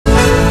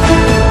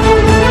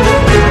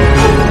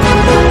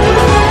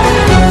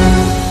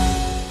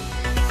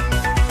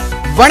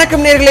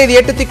வணக்கம் நேயர்களே, இது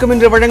எட்டுத்திக்கும்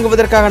இன்று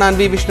வழங்குவதற்காக நான்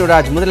வி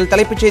விஷ்ணுராஜ். முதலில்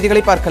தலைப்புச்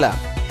செய்திகளை பார்க்கலாம்.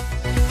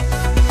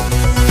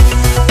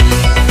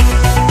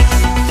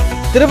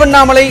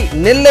 திருவண்ணாமலை,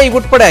 நெல்லை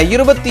உட்பட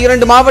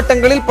 22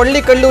 மாவட்டங்களில்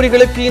பள்ளி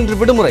கல்லூரிகளுக்கு இன்று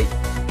விடுமுறை.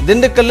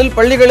 திண்டுக்கல்லில்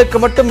பள்ளிகளுக்கு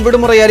மட்டும்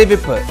விடுமுறை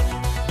அறிவிப்பு.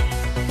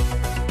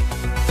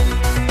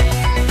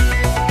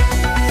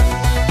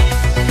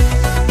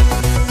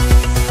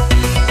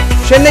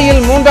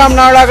 சென்னையில் 3ஆம்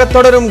நாளாக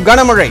தொடரும்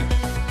கனமழை.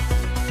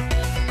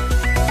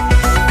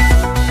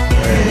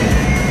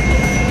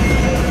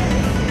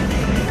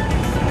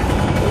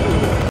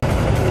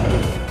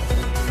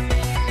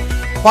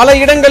 பல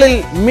இடங்களில்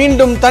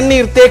மீண்டும்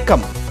தண்ணீர்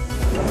தேக்கம்.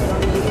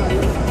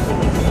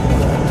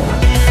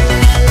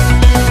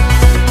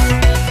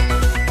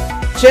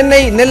 சென்னை,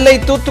 நெல்லை,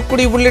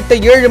 தூத்துக்குடி உள்ளிட்ட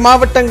 7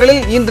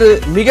 மாவட்டங்களில் இன்று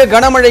மிக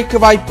கனமழைக்கு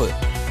வாய்ப்பு.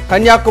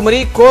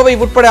 கன்னியாகுமரி, கோவை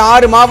உட்பட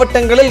 6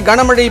 மாவட்டங்களில்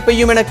கனமழை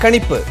பெய்யும் என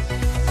கணிப்பு.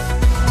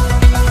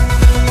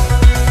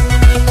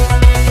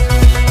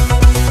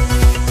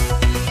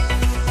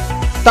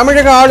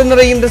 தமிழக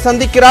ஆளுநரை இன்று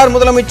சந்திக்கிறார்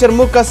முதலமைச்சர்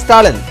மு க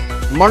ஸ்டாலின்.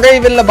 மழை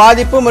வெள்ள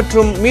பாதிப்பு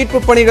மற்றும் மீட்பு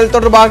பணிகள்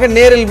தொடர்பாக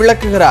நேரில்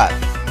விளக்குகிறார்.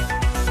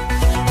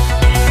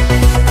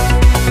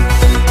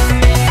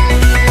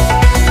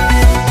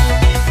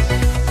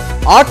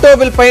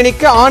 ஆட்டோவில்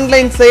பயணிக்க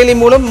ஆன்லைன் செயலி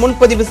மூலம்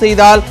முன்பதிவு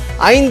செய்தால்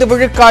 5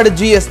 விழுக்காடு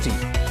ஜிஎஸ்டி.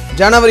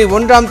 ஜனவரி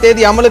 1ஆம்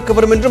தேதி அமலுக்கு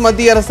வரும் என்று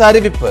மத்திய அரசு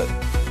அறிவிப்பு.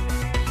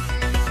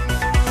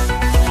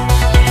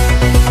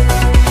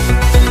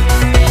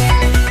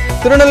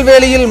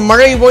 திருநெல்வேலியில்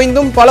மழை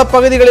ஓய்ந்தும் பல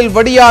பகுதிகளில்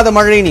வடியாத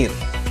மழை நீர்.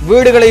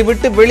 வீடுகளை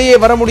விட்டு வெளியே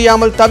வர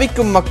முடியாமல்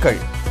தவிக்கும் மக்கள்.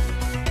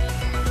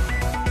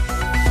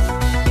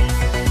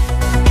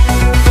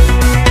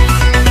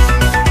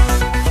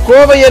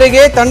 கோவை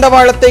அருகே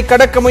தண்டவாளத்தை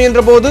கடக்க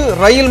முயன்ற போது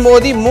ரயில்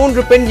மோதி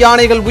 3 பெண்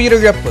யானைகள்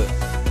உயிரிழப்பு.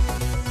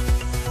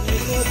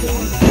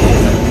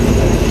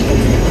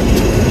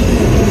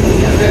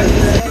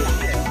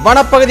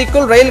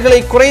 வனப்பகுதிக்குள் ரயில்களை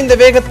குறைந்த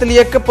வேகத்தில்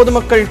இயக்க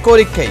பொதுமக்கள்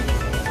கோரிக்கை.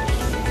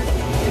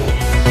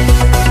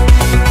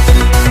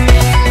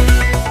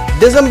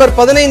 டிசம்பர்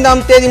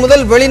 15ஆம் தேதி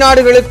முதல்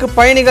வெளிநாடுகளுக்கு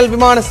பயணிகள்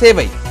விமான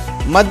சேவை.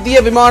 மத்திய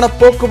விமான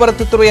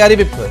போக்குவரத்து துறை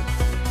அறிவிப்பு.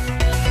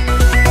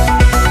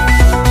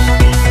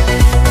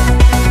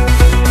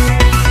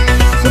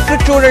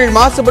 சுற்றுச்சூழல்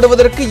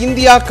மாசுபடுவதற்கு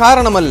இந்தியா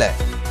காரணமல்ல.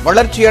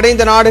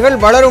 வளர்ச்சியடைந்த நாடுகள்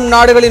வளரும்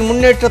நாடுகளின்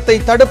முன்னேற்றத்தை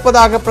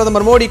தடுப்பதாக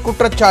பிரதமர் மோடி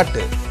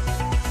குற்றச்சாட்டு.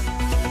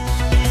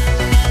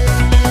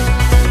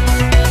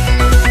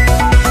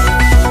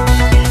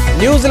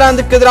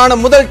 நியூசிலாந்துக்கு எதிரான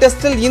முதல்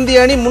டெஸ்டில்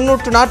இந்திய அணி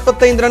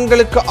 345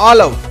 ரன்களுக்கு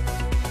ஆல் அவுட்.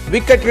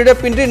 விக்கெட்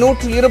இழப்பின்றி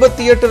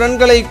 128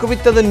 ரன்களை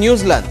குவித்தது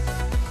நியூசிலாந்து.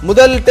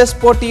 முதல்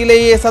டெஸ்ட்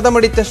போட்டியிலேயே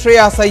சதமடித்த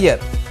ஸ்ரேயாஸ்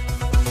ஐயர்.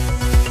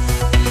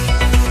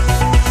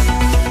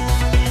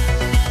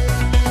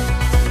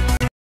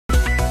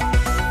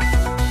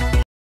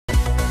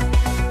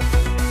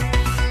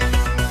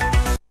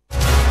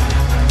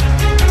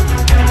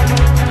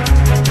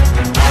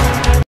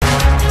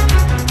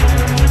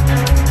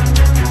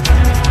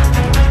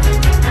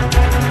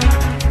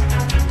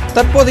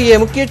 தற்போதைய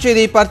முக்கிய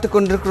செய்தியை பார்த்துக்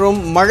கொண்டிருக்கிறோம்.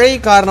 மழை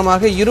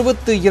காரணமாக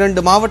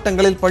 22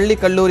 மாவட்டங்களில் பள்ளி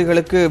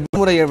கல்லூரிகளுக்கு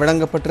விடுமுறை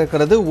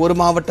வழங்கப்பட்டிருக்கிறது. ஒரு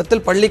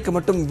மாவட்டத்தில் பள்ளிக்கு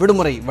மட்டும்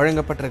விடுமுறை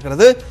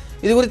வழங்கப்பட்டிருக்கிறது.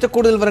 இது குறித்த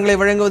கூடுதல் விவரங்களை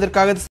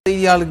வழங்குவதற்காக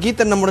செய்தியாளர்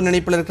கீதன் நம்முடன்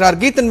இணைப்பில் இருக்கிறார்.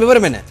 கீதன்,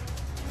 விவரம் என்ன?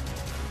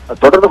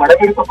 தொடர்ந்து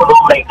வடகிழக்கு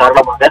பருவமழை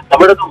காரணமாக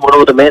தமிழகம்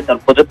முழுவதுமே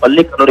தற்போது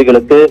பள்ளி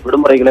கல்லூரிகளுக்கு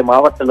விடுமுறைகளை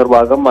மாவட்ட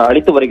நிர்வாகம்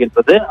அளித்து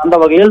வருகின்றது. அந்த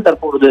வகையில்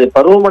தற்போது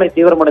பருவமழை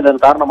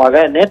தீவிரமடைந்ததன்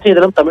காரணமாக நேற்றைய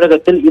தினம்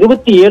தமிழகத்தில்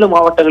 27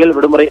 மாவட்டங்களில்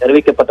விடுமுறை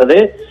அறிவிக்கப்பட்டது.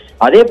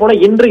 அதே போல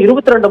இன்று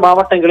 22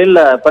 மாவட்டங்களில்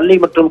பள்ளி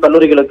மற்றும்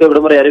கல்லூரிகளுக்கு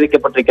விடுமுறை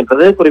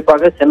அறிவிக்கப்பட்டிருக்கின்றது.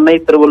 குறிப்பாக சென்னை,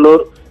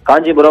 திருவள்ளூர்,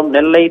 காஞ்சிபுரம்,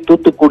 நெல்லை,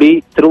 தூத்துக்குடி,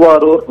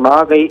 திருவாரூர்,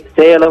 நாகை,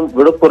 சேலம்,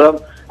 விழுப்புரம்,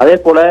 அதே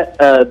போல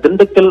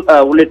திண்டுக்கல்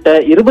உள்ளிட்ட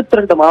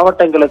 22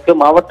 மாவட்டங்களுக்கு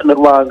மாவட்ட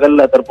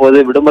நிர்வாகங்கள் தற்போது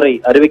விடுமுறை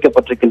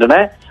அறிவிக்கப்பட்டிருக்கின்றன.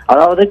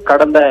 அதாவது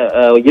கடந்த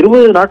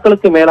 20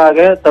 நாட்களுக்கு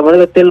மேலாக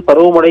தமிழகத்தில்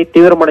பருவமழை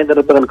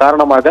தீவிரமடைந்திருப்பதன்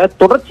காரணமாக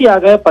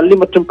தொடர்ச்சியாக பள்ளி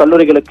மற்றும்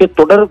கல்லூரிகளுக்கு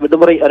தொடர்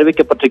விடுமுறை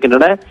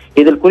அறிவிக்கப்பட்டிருக்கின்றன.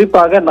 இதில்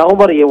குறிப்பாக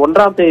நவம்பர்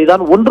 1ஆம் தேதி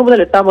தான் 1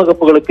 முதல் 8ஆம்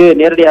வகுப்புகளுக்கு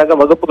நேரடியாக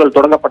வகுப்புகள்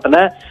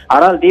தொடங்கப்பட்டன.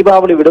 ஆனால்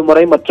தீபாவளி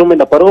விடுமுறை மற்றும்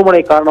இந்த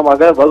பருவமழை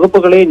காரணமாக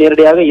வகுப்புகளை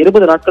நேரடியாக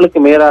 20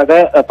 நாட்களுக்கு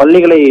மேலாக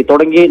பள்ளிகளை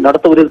தொடங்கி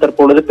நடத்துவதில்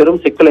தற்பொழுது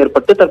பெரும் சிக்கல்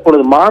ஏற்பட்டு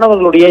தற்பொழுது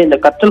மாணவர்களுடைய இந்த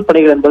கற்றல்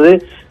பணிகள் என்பது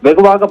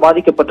வெகுவாக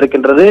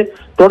பாதிக்கப்பட்டிருக்கின்றது.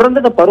 தொடர்ந்து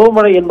இந்த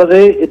பருவமழை என்பது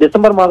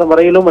டிசம்பர் மாதம்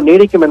வரையிலும்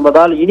நீடிக்கும்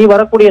என்பதால் இனி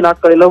வரக்கூடிய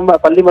நாட்களிலும்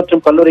பள்ளி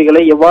மற்றும்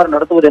கல்லூரிகளை எவ்வாறு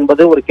நடத்துவது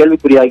என்பது ஒரு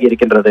கேள்விக்குறியாகி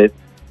இருக்கின்றது.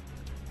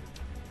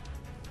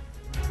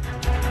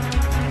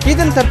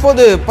 இதன்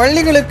தற்போது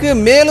பள்ளிகளுக்கு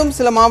மேலும்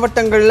சில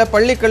மாவட்டங்களில்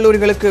பள்ளி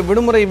கல்லூரிகளுக்கு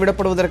விடுமுறை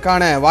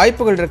விடப்படுவதற்கான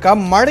வாய்ப்புகள் இருக்கா?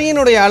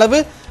 மழையினுடைய அளவு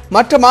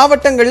மற்ற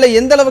மாவட்டங்களில்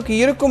எந்த அளவுக்கு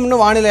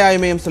இருக்கும்னு வானிலை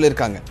ஆய்வு மையம்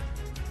சொல்லியிருக்காங்க.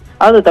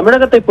 அது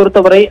தமிழகத்தை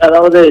பொறுத்தவரை,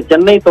 அதாவது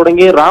சென்னை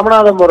தொடங்கி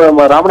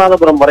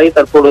ராமநாதபுரம் வரை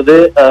தற்பொழுது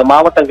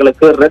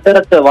மாவட்டங்களுக்கு ரெட்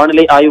அலர்ட்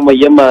வானிலை ஆய்வு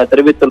மையம்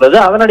தெரிவித்துள்ளது.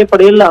 அதன்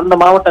அடிப்படையில் அந்த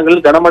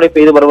மாவட்டங்களில் கனமழை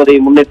பெய்து வருவதை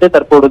முன்னிட்டு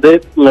தற்பொழுது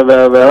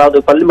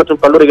அதாவது பள்ளி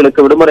மற்றும்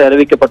கல்லூரிகளுக்கு விடுமுறை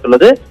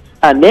அறிவிக்கப்பட்டுள்ளது.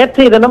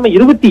 நேற்றைய தினம்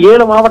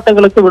 27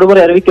 மாவட்டங்களுக்கு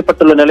விடுமுறை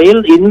அறிவிக்கப்பட்டுள்ள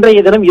நிலையில் இன்றைய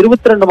தினம்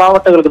 22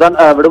 மாவட்டங்களுக்கு தான்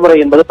விடுமுறை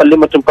என்பது பள்ளி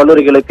மற்றும்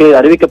கல்லூரிகளுக்கு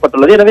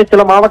அறிவிக்கப்பட்டுள்ளது. எனவே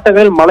சில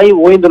மாவட்டங்களில் மழை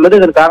ஓய்ந்துள்ளது.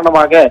 இதன்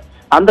காரணமாக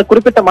அந்த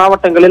குறிப்பிட்ட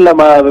மாவட்டங்களில்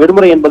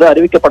விடுமுறை என்பது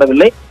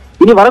அறிவிக்கப்படவில்லை.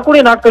 இனி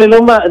வரக்கூடிய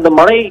நாட்களிலும் இந்த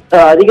மழை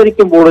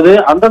அதிகரிக்கும் பொழுது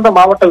அந்தந்த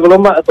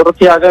மாவட்டங்களும்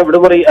தொடர்ச்சியாக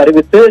விடுமுறை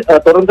அறிவித்து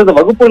தொடர்ந்து இந்த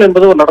வகுப்புகள்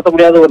என்பது நடத்த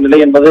முடியாத ஒரு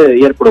நிலை என்பது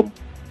ஏற்படும்.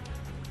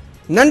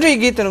 நன்றி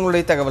கீதன்,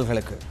 உங்களுடைய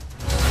தகவல்களுக்கு.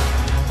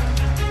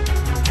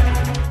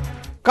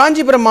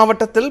 காஞ்சிபுரம்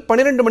மாவட்டத்தில்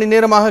 12 மணி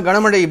நேரமாக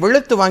கனமழை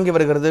வெளுத்து வாங்கி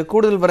வருகிறது.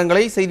 கூடுதல்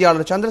விவரங்களை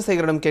செய்தியாளர்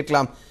சந்திரசேகரிடம்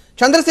கேட்கலாம்.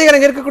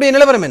 சந்திரசேகரன், இருக்கக்கூடிய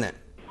நிலவரம் என்ன?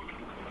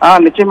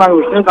 நிச்சயமாக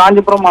விஷ்ணு,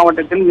 காஞ்சிபுரம்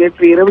மாவட்டத்தில்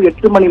நேற்று இரவு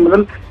 8 மணி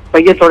முதல்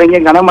பெய்ய தொடங்கிய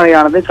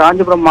கனமழையானது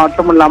காஞ்சிபுரம்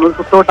மட்டுமல்லாமல்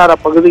சுற்றுவட்டார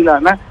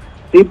பகுதிகளான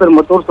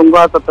ஸ்ரீபெரும்புத்தூர்,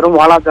 சுங்காசத்திரம்,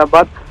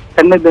 வாலாஜாபாத்,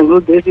 சென்னை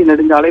பெங்களூர் தேசிய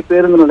நெடுஞ்சாலை,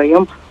 பேருந்து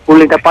நிலையம்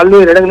உள்ளிட்ட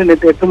பல்வேறு இடங்களில்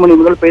நேற்று 8 மணி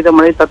முதல் பெய்த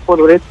மழை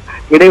தற்போது வரை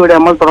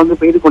இடைவிடாமல் தொடர்ந்து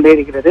பெய்து கொண்டே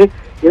இருக்கிறது.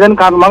 இதன்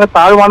காரணமாக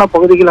தாழ்வான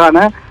பகுதிகளான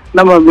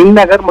நம்ம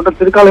மின்னகர் மற்றும்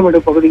திருக்காலமேடு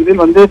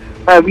பகுதிகளில்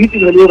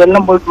வீட்டுக்கு வெளியே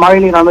வெள்ளம் போல் மழை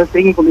நீரானது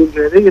தேங்கிக்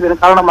கொண்டிருக்கிறது.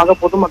 இதன் காரணமாக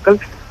பொதுமக்கள்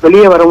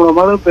வெளியே வர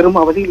மூலமாக பெரும்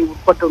அவதியில்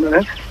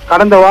உட்பட்டுள்ளனர்.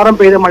 கடந்த வாரம்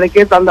பெய்த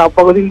மழைக்கே தந்த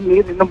அப்பகுதியில்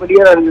நீர் இன்னும்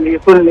வெளியேற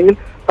சூழ்நிலையில்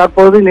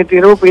தற்போது நேற்று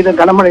இரவு பெய்த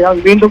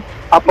கனமழையால் மீண்டும்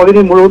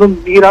அப்பகுதி முழுவதும்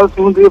நீரால்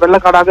சூழ்ந்து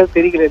வெள்ளக்காடாக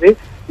தெரிகிறது.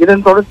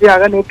 இதன்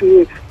தொடர்ச்சியாக நேற்று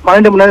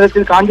 12 மணி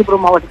நேரத்தில்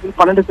காஞ்சிபுரம் மாவட்டத்தில்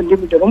 12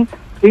 சென்டிமீட்டரும்,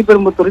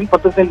 ஸ்ரீபெரும்புத்தூரில்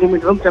 10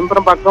 சென்டிமீட்டரும்,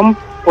 செம்பரம்பாக்கம்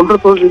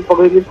குன்றத்தூர்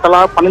பகுதியில்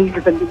தலா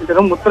 12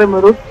 சென்டிமீட்டரும்,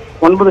 உத்திரமேரூர்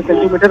 9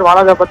 சென்டிமீட்டர்,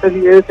 வாலாஜாபாத்தில்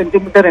 7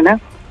 சென்டிமீட்டர் என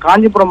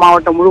காஞ்சிபுரம்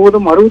மாவட்டம்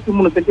முழுவதும்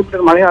 63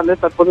 சென்டிமீட்டர்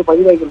மழையானது தற்போது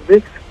பதிவாகிறது.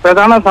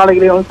 பிரதான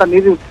சாலைகளில்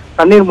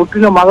தண்ணீர்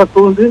முற்றிலுமாக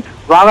சூழ்ந்து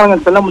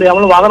வாகனங்கள் செல்ல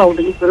முடியாமல் வாகன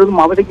ஓட்டிகள்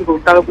பெரிதும் அவதிக்கு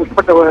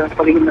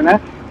உட்படுத்தப்படுகின்றன.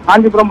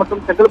 காஞ்சிபுரம்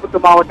மற்றும் செங்கல்பட்டு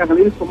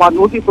மாவட்டங்களில் சுமார்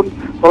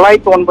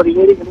 909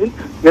 ஏரிகளில்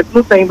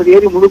 850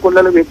 ஏரி முழு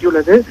கொள்ளளவு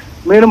வெட்டியுள்ளது.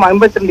 மேலும்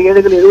 52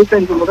 ஏரிகள்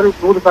 75 முதல்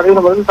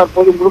 100% வரை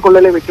தற்போது முழு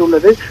கொள்ளளவை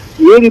வெட்டியுள்ளது.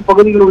 ஏரி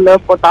பகுதியில் உள்ள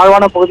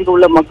தாழ்வான பகுதியில்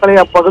உள்ள மக்களை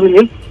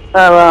அப்பகுதியில்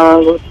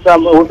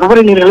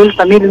உபரி நீர்களில்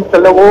தண்ணீரில்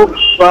செல்லவோ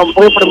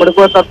புகைப்படம்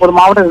எடுக்கவோ தற்போது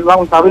மாவட்ட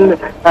நிர்வாகம்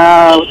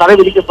தடை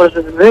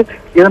விதிக்கப்படுகிறது.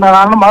 இதன்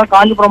காரணமாக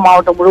காஞ்சிபுரம்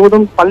மாவட்டம்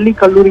முழுவதும் பள்ளி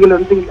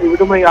கல்லூரிகளிலிருந்து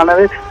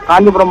விடுமுறையானது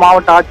காஞ்சிபுரம்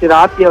மாவட்ட ஆட்சியர்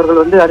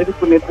அவர்கள்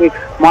அறிவிப்பு நேற்று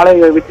மாலை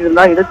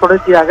விட்டிருந்தார். இதை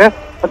தொடர்ச்சியாக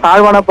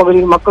தாழ்வான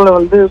பகுதியில் மக்கள்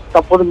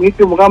தற்போது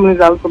மீட்டு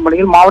முகாமில் அழுத்தும்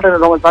பணியில் மாவட்ட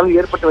நிர்வாகத்தால்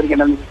ஏற்பட்டு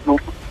வருகின்றன.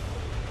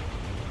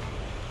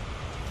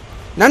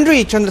 நன்றி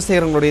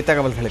சந்திரசேகரனுடைய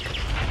தகவல்களுக்கு.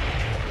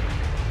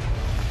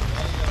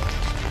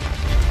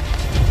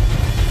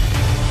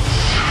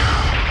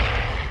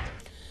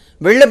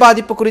 வெள்ள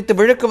பாதிப்பு குறித்து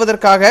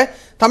விளக்குவதற்காக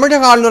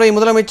தமிழக ஆளுநரை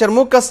முதலமைச்சர்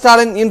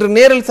மு.க.ஸ்டாலின் இன்று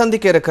நேரில்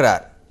சந்திக்க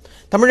இருக்கிறார்.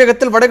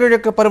 தமிழகத்தில்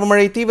வடகிழக்கு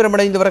பருவமழை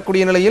தீவிரமடைந்து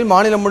வரக்கூடிய நிலையில்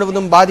மாநிலம்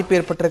முழுவதும் பாதிப்பு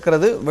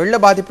ஏற்பட்டிருக்கிறது. வெள்ள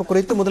பாதிப்பு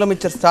குறித்து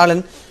முதலமைச்சர்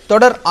ஸ்டாலின்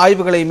தொடர்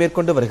ஆய்வுகளை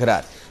மேற்கொண்டு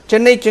வருகிறார்.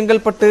 சென்னை,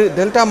 செங்கல்பட்டு,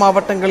 டெல்டா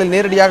மாவட்டங்களில்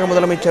நேரடியாக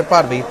முதலமைச்சர்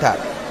பார்வையிட்டார்.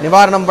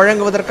 நிவாரணம்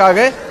வழங்குவதற்காக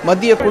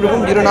மத்திய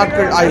குழுவும் 2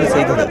 நாட்கள் ஆய்வு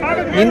செய்தது.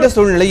 இந்த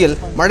சூழ்நிலையில்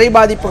மழை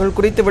பாதிப்புகள்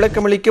குறித்து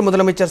விளக்கமளிக்க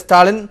முதலமைச்சர்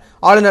ஸ்டாலின்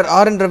ஆளுநர்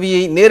RN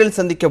ரவியை நேரில்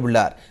சந்திக்க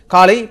உள்ளார்.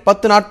 காலை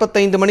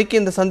 10:45 மணிக்கு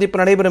இந்த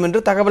சந்திப்பு நடைபெறும்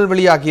என்று தகவல்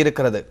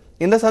வெளியாகியிருக்கிறது.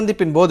 இந்த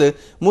சந்திப்பின் போது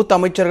மூத்த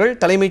அமைச்சர்கள்,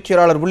 தலைமைச்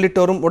செயலாளர்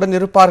உள்ளிட்டோரும் உடன்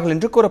இருப்பார்கள்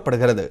என்று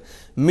கூறப்படுகிறது.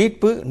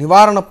 மீட்பு,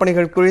 நிவாரணப்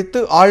பணிகள்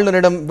குறித்து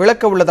ஆளுநரிடம்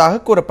விளக்க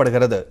உள்ளதாக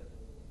கூறப்படுகிறது.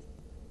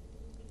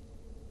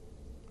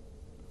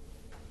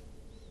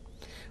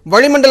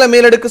 வளிமண்டல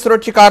மேலடுக்கு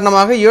சுழற்சி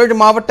காரணமாக 7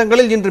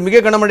 மாவட்டங்களில் இன்று மிக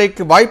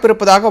கனமழைக்கு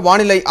வாய்ப்பிருப்பதாக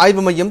வானிலை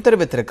ஆய்வு மையம்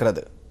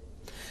தெரிவித்திருக்கிறது.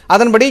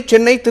 அதன்படி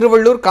சென்னை,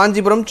 திருவள்ளூர்,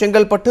 காஞ்சிபுரம்,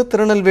 செங்கல்பட்டு,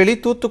 திருநெல்வேலி,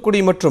 தூத்துக்குடி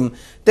மற்றும்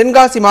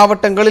தென்காசி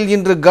மாவட்டங்களில்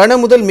இன்று கன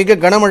முதல் மிக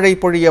கனமழை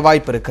பொழிய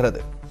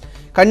வாய்ப்பிருக்கிறது.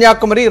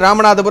 கன்னியாகுமரி,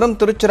 ராமநாதபுரம்,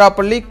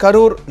 திருச்சிராப்பள்ளி,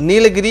 கரூர்,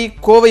 நீலகிரி,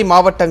 கோவை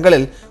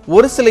மாவட்டங்களில்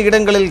ஒரு சில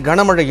இடங்களில்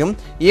கனமழையும்,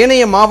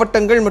 ஏனைய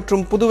மாவட்டங்கள்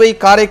மற்றும் புதுவை,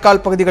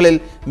 காரைக்கால்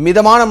பகுதிகளில்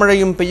மிதமான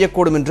மழையும்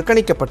பெய்யக்கூடும் என்று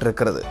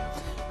கணிக்கப்பட்டிருக்கிறது.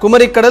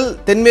 குமரிக்கடல்,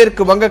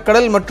 தென்மேற்கு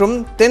வங்கக்கடல் மற்றும்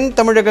தென்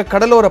தமிழக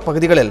கடலோர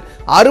பகுதிகளில்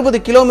 60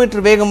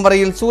 கிலோமீட்டர் வேகம்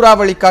வரையில்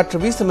சூறாவளி காற்று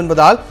வீசும்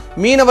என்பதால்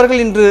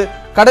மீனவர்கள் இன்று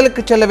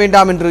கடலுக்கு செல்ல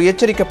வேண்டாம் என்று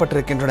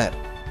எச்சரிக்கப்பட்டிருக்கின்றனர்.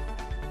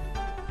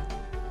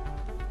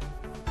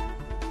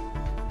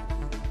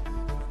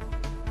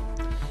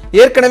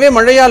 ஏற்கனவே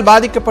மழையால்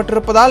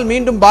பாதிக்கப்பட்டிருப்பதால்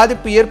மீண்டும்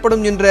பாதிப்பு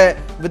ஏற்படும் என்ற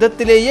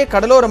விதத்திலேயே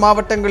கடலோர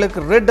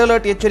மாவட்டங்களுக்கு ரெட்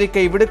அலர்ட்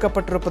எச்சரிக்கை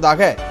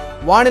விடுக்கப்பட்டிருப்பதாக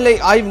வானிலை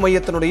ஆய்வு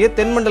மையத்தினுடைய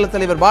தென்மண்டல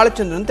தலைவர்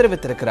பாலச்சந்திரன்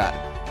தெரிவித்திருக்கிறார்.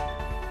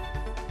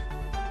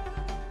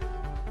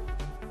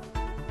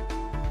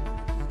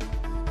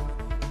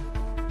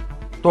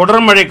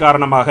 தொடர் மழை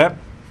காரணமாக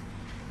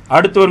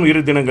அடுத்து வரும்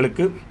 2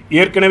 தினங்களுக்கு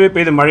ஏற்கனவே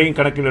பெய்த மழையின்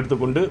கணக்கில்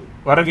எடுத்துக்கொண்டு,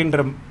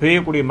 வருகின்ற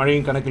பெய்யக்கூடிய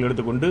மழையின் கணக்கில்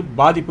எடுத்துக்கொண்டு,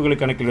 பாதிப்புகளை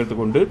கணக்கில்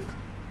எடுத்துக்கொண்டு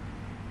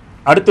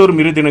அடுத்து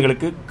வரும் 2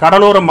 தினங்களுக்கு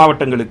கடலோர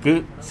மாவட்டங்களுக்கு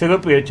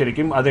சிவப்பு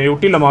எச்சரிக்கையும், அதனை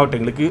ஒட்டியுள்ள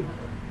மாவட்டங்களுக்கு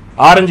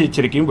ஆரஞ்சு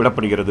எச்சரிக்கையும்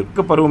விடப்படுகிறது.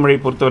 பருவமழை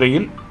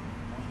பொறுத்தவரையில்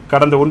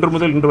கடந்த 1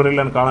 முதல் இன்று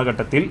வரையிலான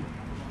காலகட்டத்தில்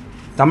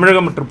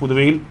தமிழகம் மற்றும்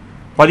புதுவையில்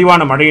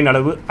பதிவான மழையின்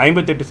அளவு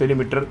 58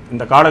 சென்டிமீட்டர்.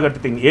 இந்த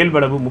காலகட்டத்தின் இயல்பு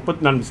அளவு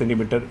 34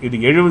 சென்டிமீட்டர். இது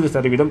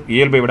 70%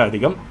 இயல்பை விட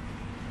அதிகம்.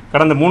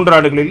 கடந்த 3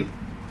 ஆண்டுகளில்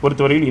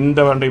பொறுத்தவரையில் இந்த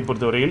ஆண்டை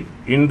பொறுத்தவரையில்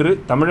இன்று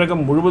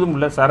தமிழகம் முழுவதும்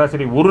உள்ள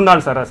சராசரி ஒரு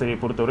நாள் சராசரியை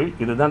பொறுத்தவரையில்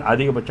இதுதான்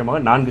அதிகபட்சமாக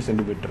 4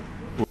 சென்டிமீட்டர்.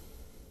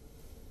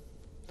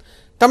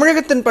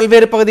 தமிழகத்தின்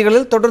பல்வேறு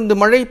பகுதிகளில் தொடர்ந்து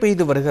மழை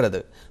பெய்து வருகிறது.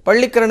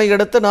 பள்ளிக்கரணை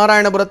அடுத்த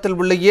நாராயணபுரத்தில்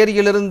உள்ள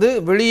ஏரியிலிருந்து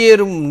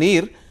வெளியேறும்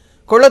நீர்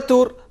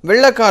கொளத்தூர்,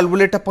 வெள்ளக்கால்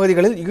உள்ளிட்ட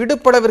பகுதிகளில்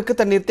இடுப்பளவிற்கு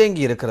தண்ணீர்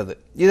தேங்கி இருக்கிறது.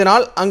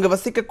 இதனால் அங்கு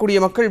வசிக்கக்கூடிய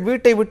மக்கள்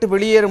வீட்டை விட்டு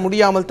வெளியேற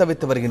முடியாமல்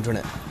தவித்து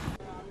வருகின்றனர்.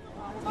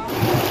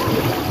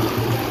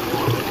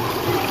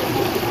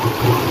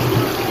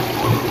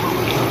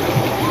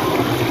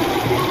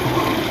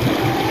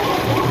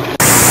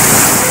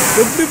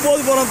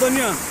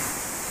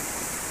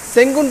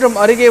 செங்குன்றம்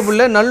அருகே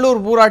உள்ள நல்லூர்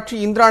ஊராட்சி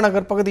இந்திரா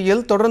நகர்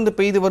பகுதியில் தொடர்ந்து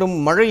பெய்து வரும்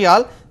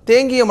மழையால்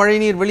தேங்கிய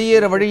மழைநீர்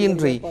வெளியேற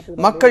வழியின்றி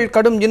மக்கள்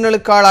கடும்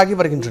இன்னலுக்கு ஆளாகி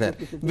வருகின்றனர்.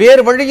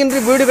 வேறு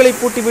வழியின்றி வீடுகளை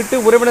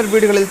பூட்டிவிட்டு உறவினர்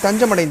வீடுகளில்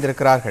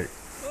தஞ்சமடைந்திருக்கிறார்கள்.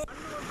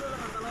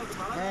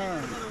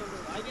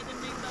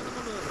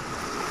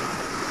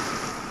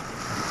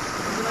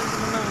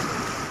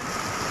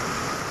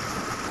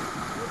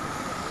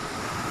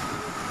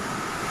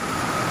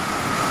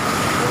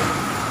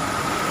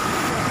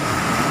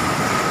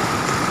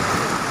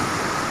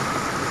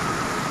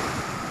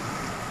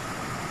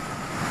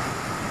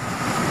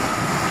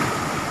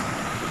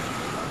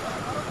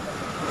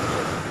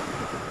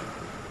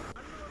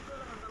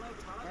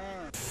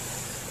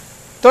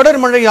 தொடர்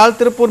மழையால்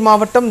திருப்பூர்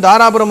மாவட்டம்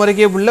தாராபுரம்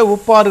அருகே உள்ள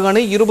உப்பாறு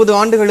அணை 20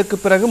 ஆண்டுகளுக்கு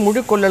பிறகு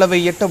முழு கொள்ளளவை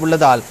எட்ட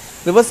உள்ளதால்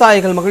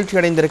விவசாயிகள் மகிழ்ச்சி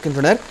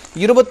அடைந்திருக்கின்றனர்.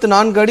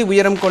 24 அடி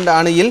உயரம் கொண்ட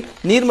அணையில்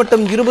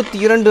நீர்மட்டம்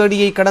 22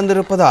 அடியை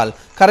கடந்திருப்பதால்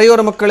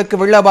கரையோர மக்களுக்கு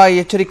வெள்ள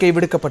அபாய எச்சரிக்கை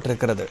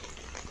விடுக்கப்பட்டிருக்கிறது.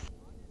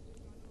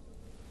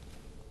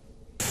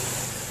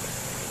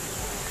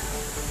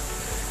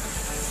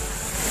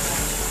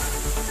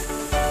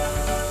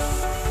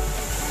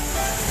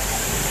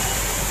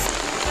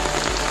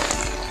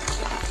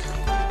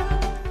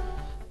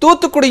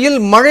 தூத்துக்குடியில்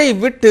மழை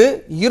விட்டு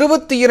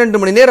 22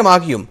 மணி நேரம்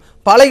ஆகியும்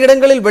பல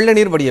இடங்களில் வெள்ள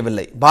நீர்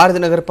வடியவில்லை. பாரதி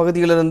நகர்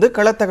பகுதியிலிருந்து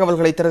கள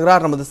தகவல்களை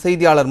தருகிறார் நமது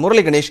செய்தியாளர்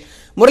முரளி கணேஷ்.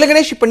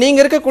 இப்ப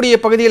நீங்க இருக்கக்கூடிய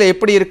பகுதியில்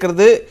எப்படி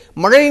இருக்கிறது?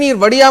 மழை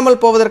நீர்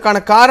வடியாமல்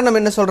போவதற்கான காரணம்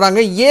என்ன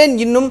சொல்றாங்க? ஏன்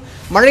இன்னும்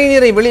மழை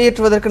நீரை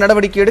வெளியேற்றுவதற்கு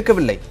நடவடிக்கை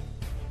எடுக்கவில்லை?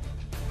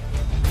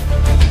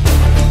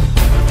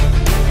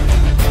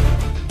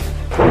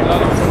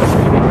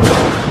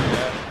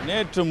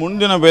 நேற்று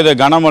முன்தினம் பெய்த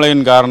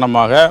கனமழையின்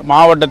காரணமாக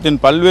மாவட்டத்தின்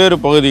பல்வேறு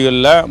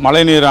பகுதிகளில்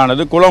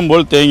மழைநீரானது குளம்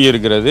போல் தேங்கி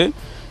இருக்கிறது.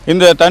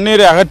 இந்த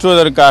தண்ணீரை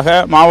அகற்றுவதற்காக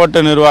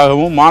மாவட்ட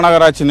நிர்வாகமும்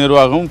மாநகராட்சி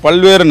நிர்வாகமும்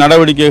பல்வேறு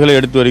நடவடிக்கைகளை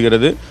எடுத்து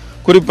வருகிறது.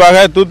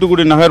 குறிப்பாக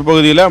தூத்துக்குடி நகர்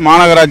பகுதியில்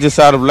மாநகராட்சி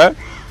சார்பில்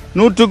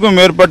 100க்கும்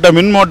மேற்பட்ட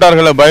மின்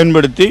மோட்டார்களை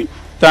பயன்படுத்தி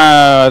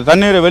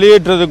தண்ணீரை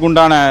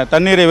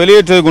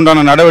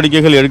வெளியேற்றுவதற்குண்டான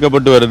நடவடிக்கைகள்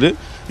எடுக்கப்பட்டு வருது.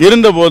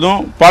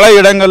 இருந்தபோதும் பல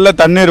இடங்களில்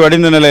தண்ணீர்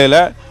வடிந்த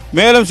நிலையில்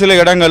மேலும் சில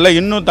இடங்களில்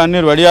இன்னும்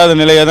தண்ணீர் வடியாத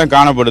நிலையாக தான்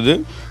காணப்படுது.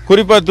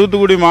 குறிப்பாக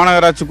தூத்துக்குடி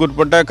மாநகராட்சிக்கு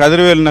உட்பட்ட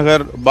கதிர்வேல்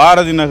நகர்,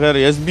 பாரதி நகர்,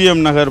 SBM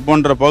நகர்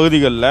போன்ற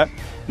பகுதிகளில்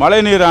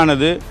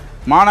மழைநீரானது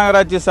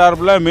மாநகராட்சி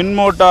சார்பில் மின்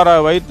மோட்டாரை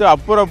வைத்து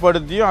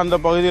அப்புறப்படுத்தியும் அந்த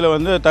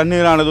பகுதியில்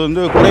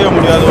தண்ணீரானது குறைய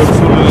முடியாத ஒரு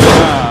சூழ்நிலை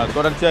தான்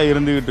தொடர்ச்சியாக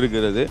இருந்துக்கிட்டு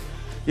இருக்கிறது.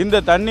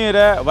 இந்த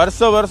தண்ணீரை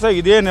வருஷம்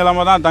இதே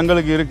நிலைமை தான்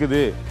தங்களுக்கு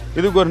இருக்குது.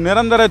 இதுக்கு ஒரு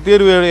நிரந்தர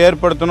தீர்வு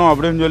ஏற்படுத்தணும்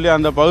அப்படின்னு சொல்லி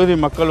அந்த பகுதி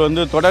மக்கள்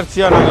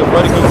தொடர்ச்சியாக நாங்கள்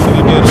கோரிக்கை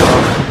கொடுத்துக்கிட்டே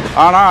இருக்கிறோம்.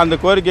 ஆனால் அந்த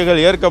கோரிக்கைகள்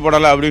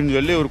ஏற்கப்படலை அப்படின்னு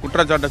சொல்லி ஒரு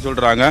குற்றச்சாட்டை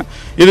சொல்கிறாங்க.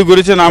 இது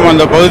குறித்து நாம்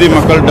அந்த பகுதி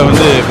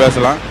மக்கள்கிட்ட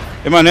பேசலாம்.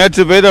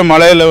 நேற்று பெய்த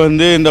மழையில்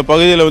இந்த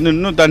பகுதியில்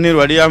இன்னும் தண்ணீர்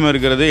வடியாமல்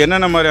இருக்கிறது.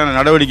 என்னென்ன மாதிரியான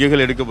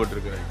நடவடிக்கைகள்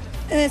எடுக்கப்பட்டிருக்கிறது?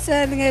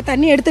 சார், நீங்கள்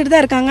தண்ணி எடுத்துகிட்டு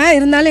தான் இருக்காங்க.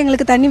 இருந்தாலும்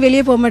எங்களுக்கு தண்ணி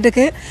வெளியே போக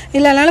மாட்டேங்குது.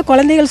 இல்லைனாலும்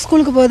குழந்தைகள்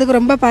ஸ்கூலுக்கு போகிறதுக்கு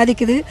ரொம்ப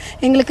பாதிக்குது.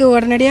 எங்களுக்கு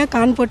உடனடியாக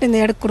கான் போட்டு இந்த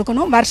இடத்துக்கு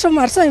கொடுக்கணும். வருஷம்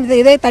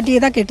இதே தண்ணியை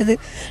தான் கெட்டுது.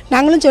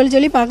 நாங்களும்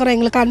சொல்லி பார்க்குறோம்,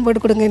 எங்களுக்கு கான்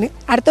போட்டு கொடுங்கன்னு.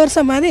 அடுத்த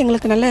வருஷமாவது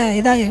எங்களுக்கு நல்ல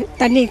இதாக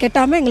தண்ணி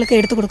கெட்டாமல்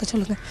எங்களுக்கு எடுத்து கொடுக்க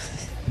சொல்லுங்கள்.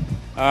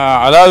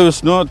 அதாவது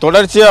விஷ்ணு,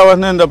 தொடர்ச்சியாக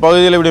இந்த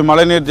பகுதியில் இப்படி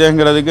மழைநீர்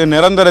தேங்குறதுக்கு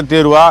நிரந்தர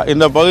தீர்வாக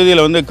இந்த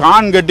பகுதியில்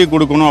கான் கட்டி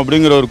கொடுக்கணும்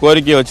அப்படிங்கிற ஒரு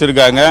கோரிக்கையை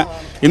வச்சுருக்காங்க.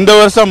 இந்த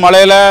வருஷம்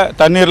மழையில்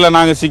தண்ணீரில்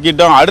நாங்கள்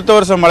சிக்கிட்டோம். அடுத்த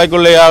வருஷம்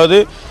மழைக்குள்ளேயாவது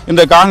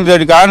இந்த கான்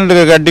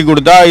கட்டி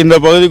கொடுத்தா இந்த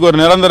பகுதிக்கு ஒரு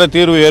நிரந்தர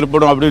தீர்வு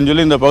ஏற்படும் அப்படின்னு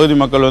சொல்லி இந்த பகுதி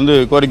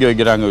மக்கள் கோரிக்கை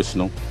வைக்கிறாங்க.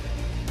 விஷ்ணு,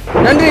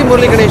 நன்றி.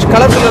 முரளி கணேஷ்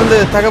களத்திலிருந்து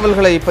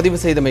தகவல்களை பதிவு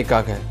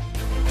செய்தமைக்காக.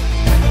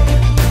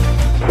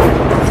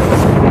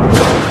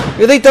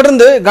 இதைத்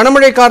தொடர்ந்து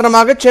கனமழை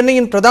காரணமாக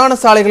சென்னையின் பிரதான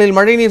சாலைகளில்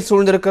மழைநீர்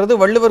சூழ்ந்திருக்கிறது.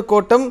 வள்ளுவர்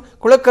கோட்டம்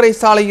குளக்கரை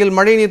சாலையில்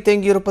மழைநீர்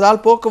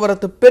தேங்கியிருப்பதால்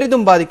போக்குவரத்து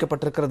பெரிதும்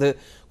பாதிக்கப்பட்டிருக்கிறது.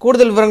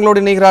 கூடுதல்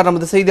விவரங்களோடு இணைகிறார்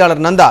நமது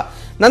செய்தியாளர் நந்தா.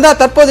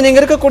 தற்போது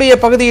நீங்க இருக்கக்கூடிய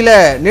பகுதியில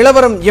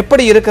நிலவரம்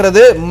எப்படி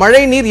இருக்கிறது?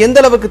 மழை நீர் எந்த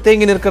அளவுக்கு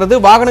தேங்கி நிற்கிறது?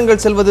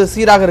 வாகனங்கள் செல்வது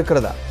சீராக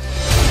இருக்கிறதா?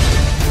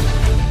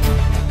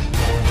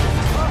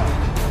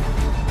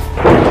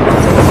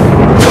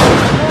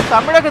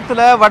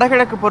 தமிழகத்தில்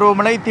வடகிழக்கு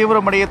பருவமழை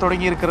தீவிரமடைய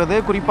தொடங்கி இருக்கிறது.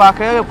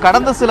 குறிப்பாக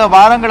கடந்த சில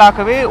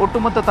வாரங்களாகவே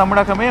ஒட்டுமொத்த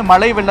தமிழகமே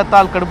மழை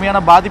வெள்ளத்தால் கடுமையான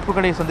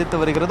பாதிப்புகளை சந்தித்து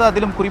வருகிறது.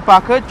 அதிலும்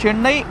குறிப்பாக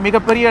சென்னை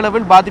மிகப்பெரிய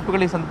அளவில்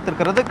பாதிப்புகளை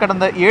சந்தித்திருக்கிறது.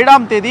 கடந்த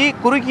 7ஆம் தேதி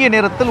குறுகிய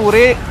நேரத்தில்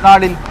ஒரே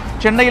நாளில்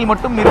சென்னையில்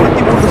மட்டும்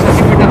 23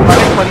 சென்டிமீட்டர்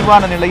மழை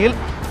பதிவான நிலையில்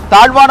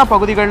தாழ்வான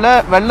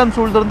பகுதிகளில் வெள்ளம்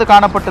சூழ்ந்திருந்து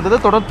காணப்பட்டது.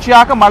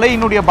 தொடர்ச்சியாக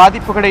மழையினுடைய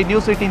பாதிப்புகளை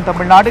News18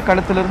 தமிழ்நாடு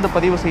களத்திலிருந்து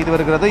பதிவு செய்து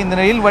வருகிறது. இந்த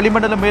நிலையில்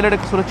வளிமண்டல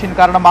மேலடுக்கு சுழற்சியின்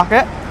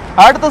காரணமாக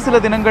அடுத்த சில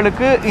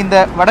தினங்களுக்கு இந்த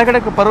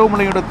வடகிழக்கு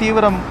பருவமழையோட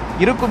தீவிரம்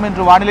இருக்கும்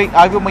என்று வானிலை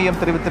ஆய்வு மையம்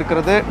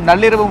தெரிவித்திருக்கிறது.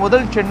 நள்ளிரவு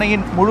முதல்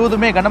சென்னையின்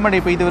முழுவதுமே கனமழை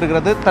பெய்து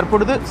வருகிறது.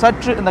 தற்பொழுது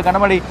சற்று இந்த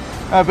கனமழை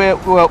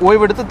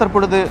ஓய்வெடுத்து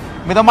தற்பொழுது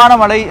மிதமான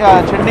மழை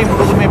சென்னை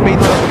முழுவதுமே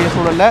பெய்து வரக்கூடிய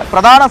சூழல்ல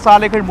பிரதான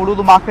சாலைகள்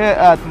முழுவதுமாக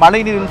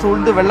மழை நீரில்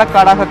சூழ்ந்து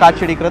வெள்ளக்காடாக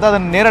காட்சியளிக்கிறது.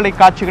 அதன் நேரலை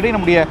காட்சிகளை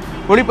நம்முடைய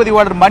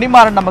ஒளிப்பதிவாளர்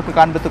மணிமாறன் நமக்கு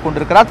காண்பித்துக்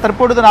கொண்டிருக்கிறார்.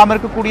 தற்பொழுது நாம்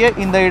இருக்கக்கூடிய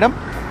இந்த இடம்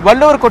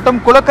வள்ளுவர்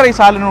கோட்டம் குளக்கரை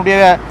சாலையினுடைய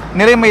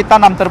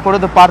நிறைமைத்தான் நாம்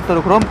தற்பொழுது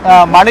பார்த்திருக்கிறோம்.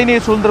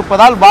 மழைநீர்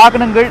சூழ்ந்திருப்பதால்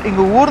வாகனங்கள்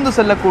இங்கு ஊர்ந்து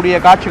செல்லக்கூடிய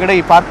காட்சிகளை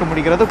பார்க்க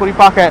முடிகிறது.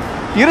 குறிப்பாக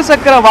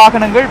இருசக்கர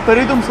வாகனங்கள்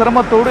பெரிதும்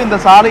சிரமத்தோடு இந்த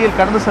சாலையில்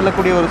கடந்து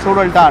செல்லக்கூடிய ஒரு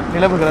சூழல் தான்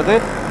நிலவுகிறது.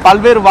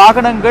 பல்வேறு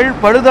வாகனங்கள்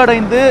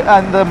பழுதடைந்து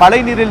அந்த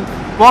மழை நீரில்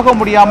போக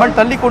முடியாமல்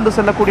தள்ளி கொண்டு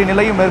செல்லக்கூடிய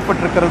நிலையும்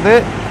ஏற்பட்டிருக்கிறது.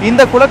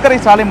 இந்த குளக்கரை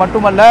சாலை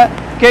மட்டுமல்ல,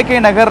 KK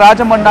நகர்,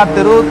 ராஜமன்னார்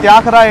தெரு,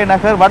 தியாகராய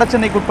நகர்,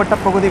 வடசென்னைக்குட்பட்ட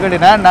பகுதிகள்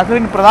என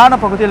நகரின் பிரதான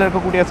பகுதியில்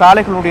இருக்கக்கூடிய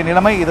சாலைகளுடைய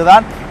நிலைமை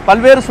இதுதான்.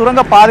 பல்வேறு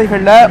சுரங்க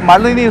பாதைகளில்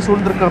மழைநீர்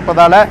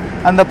சூழ்ந்திருப்பதால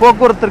அந்த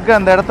போக்குவரத்திற்கு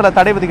அந்த இடத்துல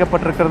தடை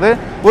விதிக்கப்பட்டிருக்கிறது.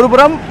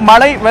 ஒருபுறம்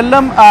மழை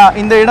வெள்ளம்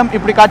இந்த இடம்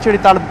இப்படி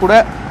காட்சியளித்தாலும்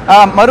கூட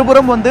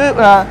மறுபுறம்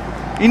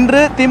இன்று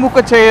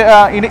திமுக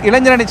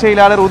இளைஞரணி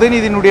செயலாளர்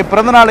உதயநிதியினுடைய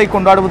பிறந்த நாளை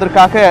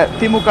கொண்டாடுவதற்காக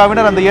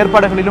திமுகவினர் அந்த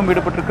ஏற்பாடுகளிலும்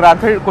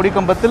ஈடுபட்டிருக்கிறார்கள்.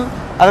 கொடிக்கம்பத்தில்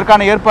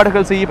அதற்கான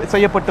ஏற்பாடுகள்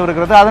செய்யப்பட்டு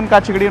வருகிறது. அதன்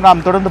காட்சிகளையும்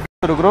நாம் தொடர்ந்து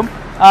பார்த்திருக்கிறோம்.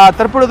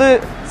 தற்பொழுது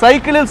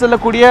சைக்கிளில்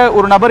செல்லக்கூடிய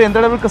ஒரு நபர் எந்த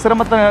அளவுக்கு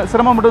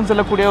சிரமமுடன்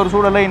செல்லக்கூடிய ஒரு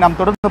சூழலை நாம்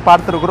தொடர்ந்து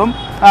பார்த்திருக்கிறோம்.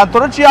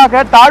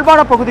 தொடர்ச்சியாக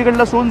தாழ்வான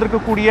பகுதிகளில்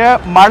சூழ்ந்திருக்கக்கூடிய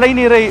மழை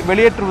நீரை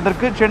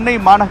வெளியேற்றுவதற்கு சென்னை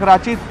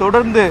மாநகராட்சி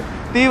தொடர்ந்து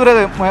தீவிர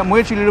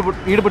முயற்சியில்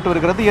ஈடுபட்டு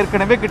வருகிறது.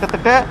 ஏற்கனவே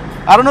கிட்டத்தட்ட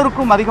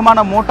 600க்கும் அதிகமான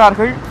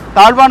மோட்டார்கள்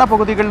தாழ்வான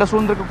பகுதிகளில்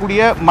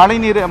சூழ்ந்திருக்கக்கூடிய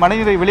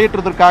மழைநீரை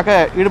வெளியேற்றுவதற்காக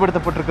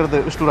ஈடுபடுத்தப்பட்டிருக்கிறது.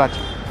 விஷ்ணுராஜ்,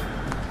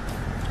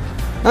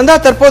 நந்தா,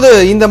 தற்போது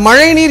இந்த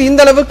மழைநீர்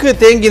இந்த அளவுக்கு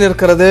தேங்கி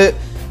நிற்கிறது.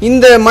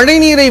 இந்த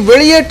மழைநீரை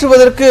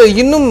வெளியேற்றுவதற்கு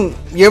இன்னும்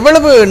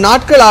எவ்வளவு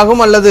நாட்கள்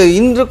ஆகும், அல்லது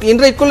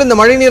இன்றைக்குள் இந்த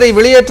மழைநீரை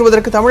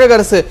வெளியேற்றுவதற்கு தமிழக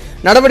அரசு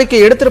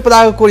நடவடிக்கை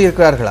எடுத்திருப்பதாக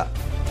கூறியிருக்கிறார்களா?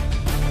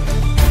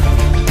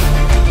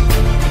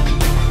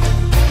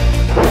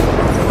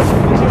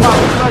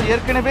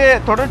 ஏற்கனவே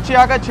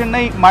தொடர்ச்சியாக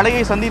சென்னை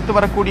மழையை சந்தித்து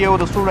வரக்கூடிய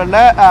ஒரு சூழல்ல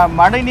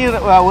மழைநீர்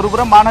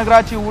ஒருபுறம்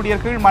மாநகராட்சி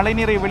ஊழியர்கள்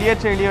மழைநீரை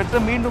வெளியேற்ற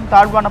மீண்டும்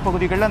தாழ்வான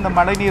பகுதிகளில் அந்த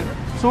மழைநீர்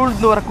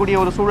சூழ்ந்து வரக்கூடிய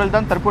ஒரு சூழல்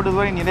தான் தற்பொழுது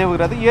வரை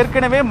நிலவுகிறது.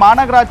 ஏற்கனவே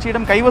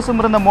மாநகராட்சியிடம் கைவசம்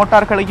இருந்த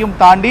மோட்டார்களையும்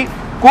தாண்டி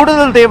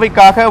கூடுதல்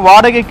தேவைக்காக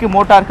வாடகைக்கு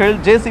மோட்டார்கள்,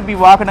 JCB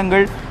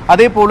வாகனங்கள்,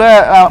 அதே போல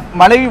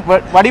மழை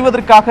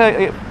வடிவதற்காக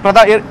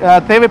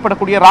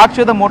தேவைப்படக்கூடிய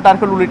ராட்சத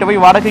மோட்டார்கள் உள்ளிட்டவை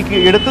வாடகைக்கு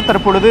எடுத்து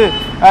தற்பொழுது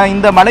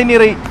இந்த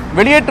மழைநீரை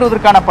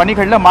வெளியேற்றுவதற்கான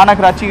பணிகளில்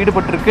மாநகராட்சி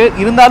ஈடுபட்டிருக்கு.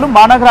 இருந்தாலும்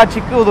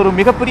மாநகராட்சிக்கு அது ஒரு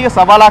மிகப்பெரிய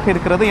சவாலாக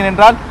இருக்கிறது.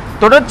 ஏனென்றால்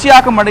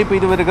தொடர்ச்சியாக மழை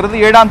பெய்து வருகிறது.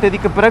 7ஆம்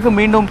தேதிக்கு பிறகு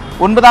மீண்டும்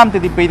 9ஆம்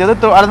தேதி பெய்தது.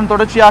 அதன்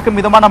தொடர்ச்சியாக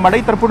மிதமான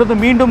மழை, தற்பொழுது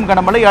மீண்டும்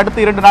கனமழை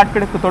அடுத்த 2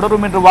 நாட்களுக்கு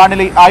தொடரும் என்று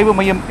வானிலை ஆய்வு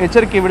மையம்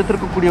எச்சரிக்கை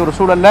விடுத்திருக்கக்கூடிய ஒரு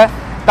சூழல்ல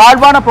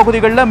தாழ்வான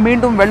பகுதிகளில்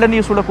மீண்டும் வெள்ள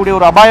நீர் சூழக்கூடிய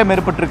ஒரு அபாயம்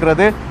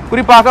ஏற்பட்டிருக்கிறது.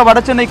 குறிப்பாக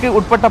வடசென்னைக்கு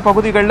உட்பட்ட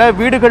பகுதிகளில்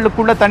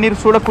வீடுகளுக்குள்ள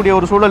தண்ணீர் சூழக்கூடிய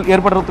ஒரு சூழல்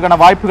ஏற்படுறதுக்கான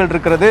வாய்ப்புகள்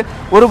இருக்கிறது.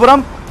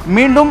 ஒருபுறம்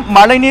மீண்டும்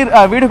மழைநீர்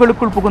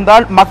வீடுகளுக்குள்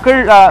புகுந்தால் மக்கள்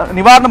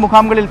நிவாரண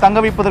முகாம்களில்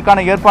தங்க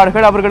வைப்பதற்கான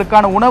ஏற்பாடுகள்,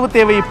 அவர்களுக்கான உணவு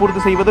தேவையை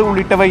பூர்த்தி செய்வது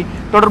உள்ளிட்டவை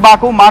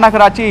தொடர்பாகவும்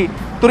மாநகராட்சி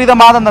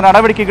துரிதமாக அந்த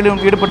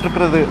நடவடிக்கைகளிலும்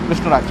ஈடுபட்டிருக்கிறது.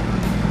 விஷ்ணுராஜ்,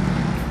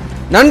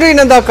 நன்றி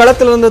நந்தா,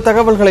 களத்திலிருந்து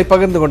தகவல்களை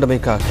பகிர்ந்து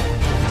கொண்டமைக்காக.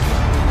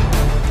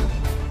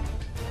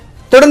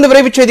 தொடர்ந்து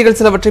விரைவுச் செய்திகள்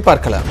சிலவற்றை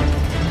பார்க்கலாம்.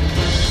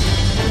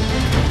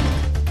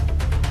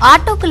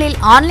 ஆட்டோக்களில்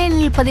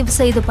ஆன்லைனில் பதிவு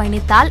செய்து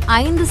பயணித்தால்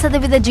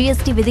 5%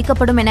 GST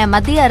விதிக்கப்படும் என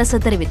மத்திய அரசு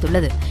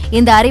தெரிவித்துள்ளது.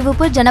 இந்த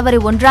அறிவிப்பு ஜனவரி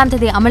 1ஆம்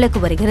தேதி அமலுக்கு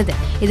வருகிறது.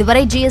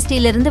 இதுவரை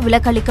GSTயிலிருந்து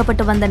விலக்கு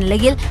அளிக்கப்பட்டு வந்த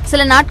நிலையில்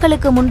சில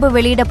நாட்களுக்கு முன்பு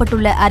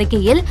வெளியிடப்பட்டுள்ள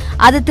அறிக்கையில்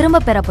அது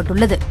திரும்பப்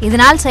பெறப்பட்டுள்ளது.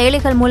 இதனால்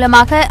செயலிகள்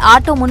மூலமாக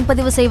ஆட்டோ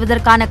முன்பதிவு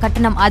செய்வதற்கான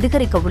கட்டணம்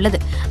அதிகரிக்க உள்ளது.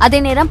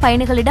 அதே நேரம்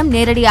பயணிகளிடம்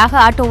நேரடியாக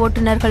ஆட்டோ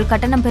ஓட்டுநர்கள்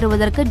கட்டணம்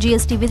பெறுவதற்கு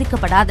GST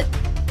விதிக்கப்படாது.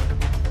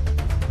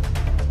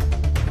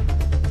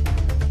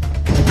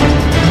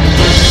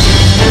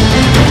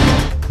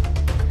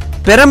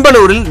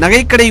 பெரம்பலூரில்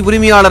நகைக்கடை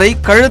உரிமையாளரை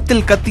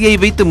கழுத்தில் கத்தியை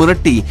வைத்து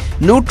மிரட்டி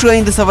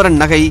 105 சவரன்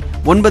நகை,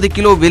 9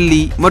 கிலோ வெள்ளி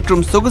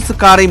மற்றும் சொகுசு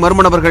காரை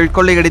மர்ம நபர்கள்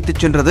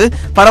கொள்ளையடித்துச் சென்றது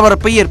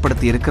பரபரப்பை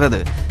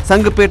ஏற்படுத்தியிருக்கிறது.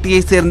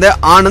 சங்குப்பேட்டையைச் சேர்ந்த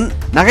ஆனந்த்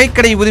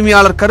நகைக்கடை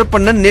உரிமையாளர்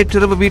கருப்பண்ணன்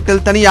நேற்றிரவு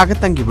வீட்டில் தனியாக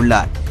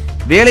தங்கியுள்ளார்.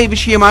 வேலை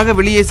விஷயமாக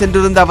வெளியே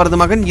சென்றிருந்த அவரது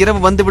மகன் இரவு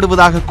வந்து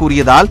விடுவதாக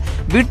கூறியதால்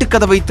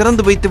வீட்டுக்கதவை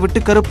திறந்து வைத்துவிட்டு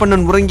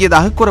கருப்பண்ணன்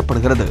உறங்கியதாக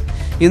கூறப்படுகிறது.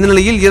 இந்த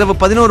நிலையில் இரவு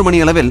 11 மணி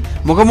அளவில்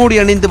முகமூடி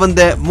அணிந்து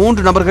வந்த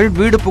 3 நபர்கள்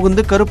வீடு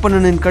புகுந்து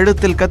கருப்பண்ணனின்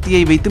கழுத்தில்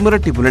கத்தியை வைத்து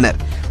மிரட்டியுள்ளனர்.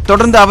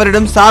 தொடர்ந்து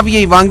அவரிடம்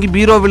சாவியை வாங்கி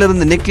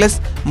பீரோவிலிருந்து நெக்லஸ்,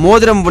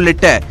 மோதிரம்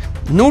உள்ளிட்ட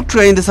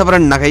 105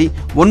 சவரன் நகை,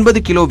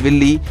 9 கிலோ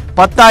வெள்ளி,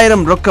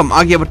 10,000 ரொக்கம்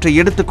ஆகியவற்றை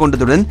எடுத்துக்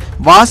கொண்டதுடன்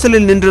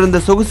வாசலில்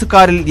நின்றிருந்த சொகுசு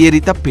காரில்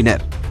ஏறி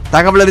தப்பினர்.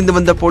 தகவல் அறிந்து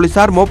வந்த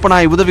போலீசார்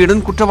மோப்பநாய்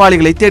உதவியுடன்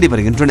குற்றவாளிகளை தேடி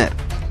வருகின்றனர்.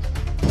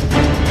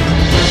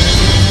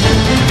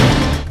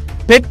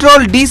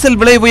 பெட்ரோல் டீசல்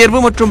விலை உயர்வு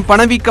மற்றும்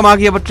பணவீக்கம்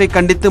ஆகியவற்றை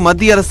கண்டித்து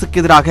மத்திய அரசுக்கு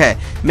எதிராக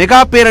மெகா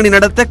பேரணி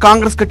நடத்த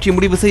காங்கிரஸ் கட்சி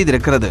முடிவு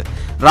செய்திருக்கிறது.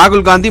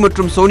 ராகுல் காந்தி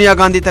மற்றும் சோனியா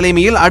காந்தி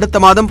தலைமையில் அடுத்த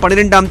மாதம்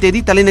 12ஆம்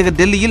தேதி தலைநகர்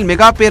டெல்லியில்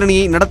மெகா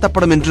பேரணியை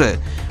நடத்தப்படும் என்று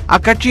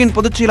அக்கட்சியின்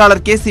பொதுச்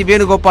செயலாளர் KC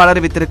வேணுகோபால்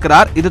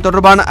அறிவித்திருக்கிறார். இது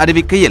தொடர்பான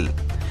அறிவிக்கையில்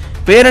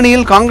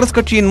பேரணியில் காங்கிரஸ்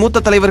கட்சியின்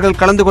மூத்த தலைவர்கள்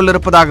கலந்து கொள்ள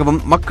இருப்பதாகவும்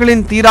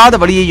மக்களின்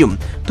தீராத வலியையும்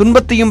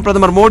துன்பத்தையும்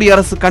பிரதமர் மோடி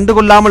அரசு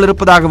கண்டுகொள்ளாமல்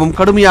இருப்பதாகவும்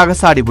கடுமையாக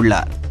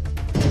சாடியுள்ளார்.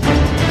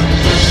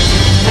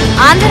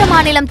 ஆந்திர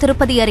மாநிலம்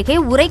திருப்பதி அருகே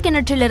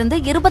உரைக்கிணற்றிலிருந்து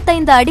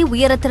 25 அடி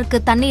உயரத்திற்கு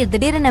தண்ணீர்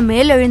திடீரென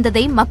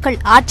மேலெழுந்ததை மக்கள்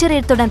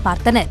ஆச்சரியத்துடன்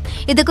பார்த்தனர்.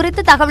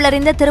 இதுகுறித்து தகவல்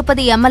அறிந்த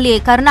திருப்பதி MLA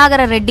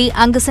கருணாகர ரெட்டி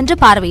அங்கு சென்று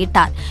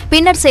பார்வையிட்டார்.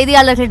 பின்னர்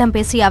செய்தியாளர்களிடம்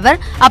பேசிய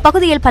அவர்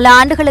அப்பகுதியில் பல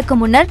ஆண்டுகளுக்கு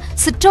முன்னர்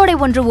சிற்றோடை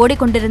ஒன்று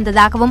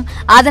ஓடிக்கொண்டிருந்ததாகவும்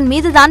அதன்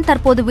மீதுதான்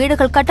தற்போது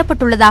வீடுகள்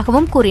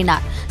கட்டப்பட்டுள்ளதாகவும்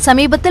கூறினார்.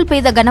 சமீபத்தில்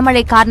பெய்த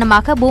கனமழை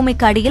காரணமாக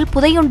பூமிக்கு அடியில்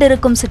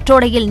புதையுண்டிருக்கும்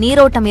சிற்றோடையில்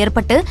நீரோட்டம்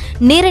ஏற்பட்டு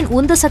நீரின்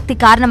உந்து சக்தி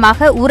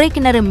காரணமாக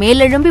உரைக்கிணறு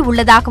மேலெழும்பி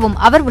உள்ளதாகவும்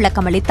அவர் விளக்கமளித்தார்.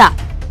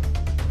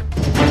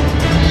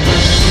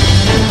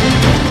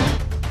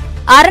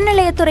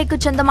 அறநிலையத்துறைக்கு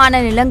சொந்தமான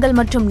நிலங்கள்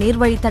மற்றும்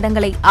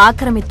நீர்வழித்தடங்களை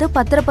ஆக்கிரமித்து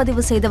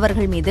பத்திரப்பதிவு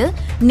செய்தவர்கள் மீது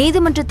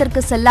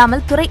நீதிமன்றத்திற்கு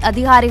செல்லாமல் துறை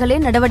அதிகாரிகளே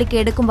நடவடிக்கை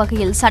எடுக்கும்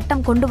வகையில்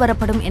சட்டம்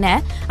கொண்டுவரப்படும் என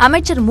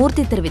அமைச்சர்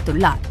மூர்த்தி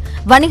தெரிவித்துள்ளார்.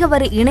 வணிக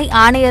வரி இணை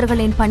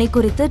ஆணையர்களின் பணி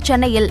குறித்து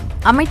சென்னையில்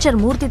அமைச்சர்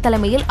மூர்த்தி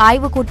தலைமையில்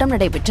ஆய்வுக் கூட்டம்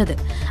நடைபெற்றது.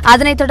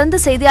 அதனைத் தொடர்ந்து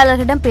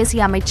செய்தியாளர்களிடம்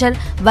பேசிய அமைச்சர்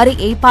வரி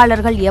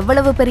ஏய்ப்பாளர்கள்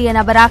எவ்வளவு பெரிய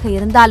நபராக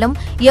இருந்தாலும்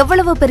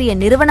எவ்வளவு பெரிய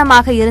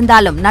நிறுவனமாக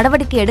இருந்தாலும்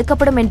நடவடிக்கை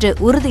எடுக்கப்படும் என்று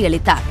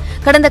உறுதியளித்தார்.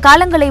 கடந்த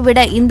காலங்களை விட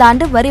இந்த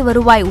ஆண்டு வரி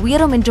வருவாய்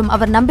உயரும் என்றும்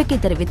அவர் நம்பிக்கை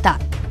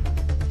தெரிவித்தார்.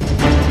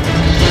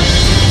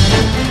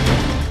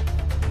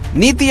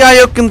 நீத்தி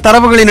ஆயோக்கின்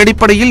தரவுகளின்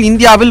அடிப்படையில்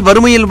இந்தியாவில்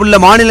வறுமையில் உள்ள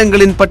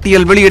மாநிலங்களின்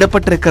பட்டியல்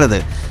வெளியிடப்பட்டிருக்கிறது.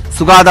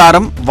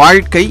 சுகாதாரம்,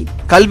 வாழ்க்கை,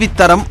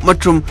 கல்வித்தரம்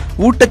மற்றும்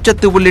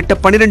ஊட்டச்சத்து உள்ளிட்ட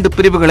 12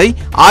 பிரிவுகளை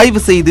ஆய்வு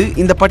செய்து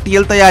இந்த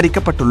பட்டியல்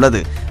தயாரிக்கப்பட்டுள்ளது.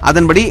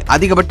 அதன்படி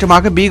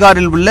அதிகபட்சமாக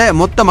பீகாரில் உள்ள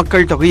மொத்த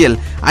மக்கள் தொகையில்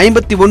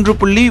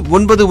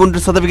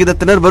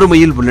 51.91%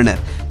 வறுமையில் உள்ளனர்.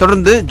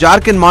 தொடர்ந்து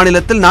ஜார்க்கண்ட்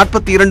மாநிலத்தில்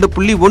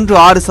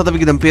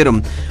 42.16% பேரும்,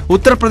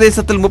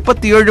 உத்தரப்பிரதேசத்தில்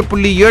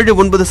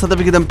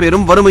 37.79%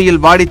 பேரும்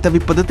வறுமையில் வாடி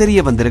தவிப்பது தெரிய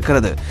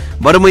வந்திருக்கிறது.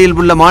 வறுமையில்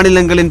உள்ள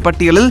மாநிலங்களின்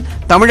பட்டியலில்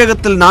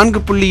தமிழகத்தில்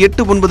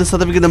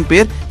 4.89%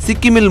 பேர்,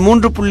 சிக்கிமில்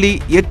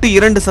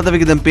 3.82%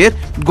 பேர்,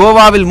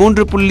 கோவாவில்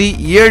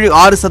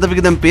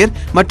 3.76% பேர்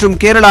மற்றும்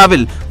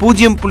கேரளாவில்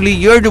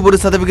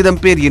 0.71%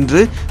 பேர்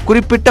என்று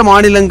குறிப்பிட்ட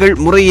மாநிலங்கள்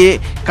முறையே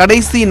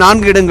கடைசி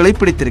 4 இடங்களை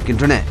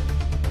பிடித்திருக்கின்றன.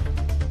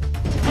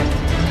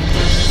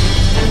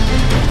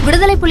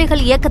 விடுதலை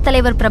புலிகள் இயக்கத்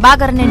தலைவர்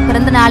பிரபாகரனின்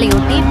பிறந்த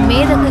நாளையொட்டி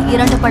மேதகு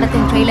 2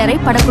 படத்தின் ட்ரெய்லரை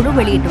படக்குழு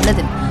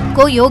வெளியிட்டுள்ளது.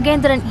 கோ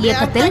யோகேந்திரன்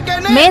இயக்கத்தில்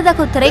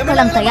மேதகு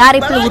திரைக்களம்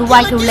தயாரிப்பில்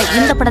உருவாகியுள்ள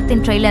இந்த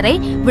படத்தின் ட்ரெய்லரை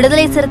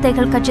விடுதலை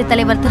சிறுத்தைகள் கட்சித்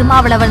தலைவர்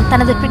திருமாவளவன்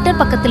தனது ட்விட்டர்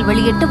பக்கத்தில்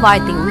வெளியிட்டு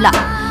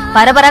வாழ்த்தியுள்ளார்.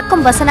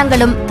 பரபரக்கும்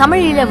வசனங்களும்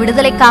தமிழீழ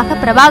விடுதலைக்காக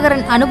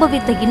பிரபாகரன்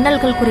அனுபவித்த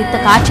இன்னல்கள் குறித்த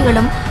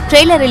காட்சிகளும்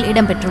ட்ரெய்லரில்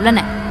இடம்பெற்றுள்ளன.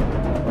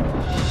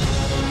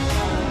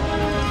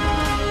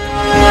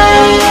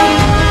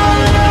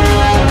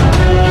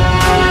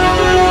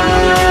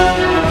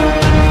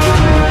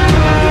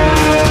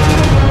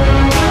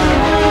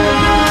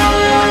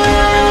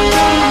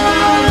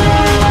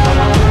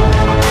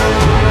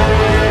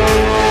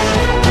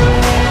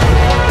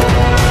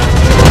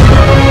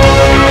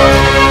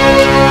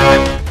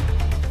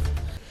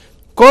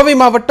 கோவை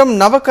மாவட்டம்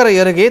நவக்கரை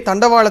அருகே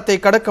தண்டவாளத்தை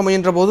கடக்க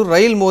முயன்றபோது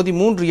ரயில் மோதி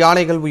 3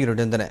 யானைகள்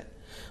உயிரிழந்தன.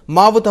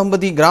 மாவு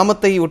தம்பதி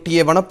கிராமத்தை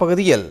ஒட்டிய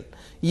வனப்பகுதியில்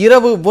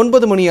இரவு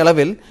 9 மணி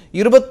அளவில்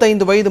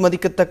 25 வயது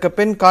மதிக்கத்தக்க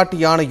பெண் காட்டு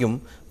யானையும்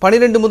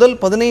 12 முதல்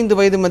 15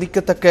 வயது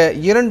மதிக்கத்தக்க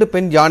 2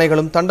 பெண்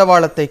யானைகளும்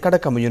தண்டவாளத்தை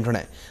கடக்க முயன்றன.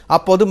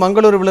 அப்போது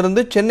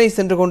மங்களூருவிலிருந்து சென்னை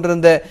சென்று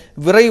கொண்டிருந்த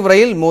விரைவு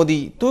ரயில் மோதி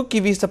தூக்கி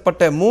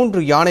வீசப்பட்ட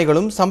 3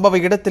 யானைகளும்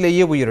சம்பவ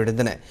இடத்திலேயே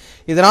உயிரிழந்தன.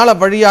 இதனால்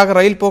அவ்வழியாக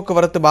ரயில்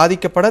போக்குவரத்து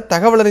பாதிக்கப்பட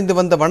தகவலறிந்து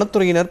வந்த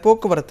வனத்துறையினர்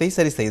போக்குவரத்தை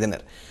சரி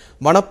செய்தனர்.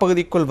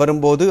 வனப்பகுதிக்குள்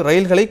வரும்போது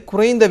ரயில்களை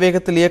குறைந்த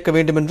வேகத்தில் இயக்க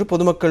வேண்டும் என்று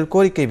பொதுமக்கள்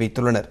கோரிக்கை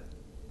வைத்துள்ளனர்.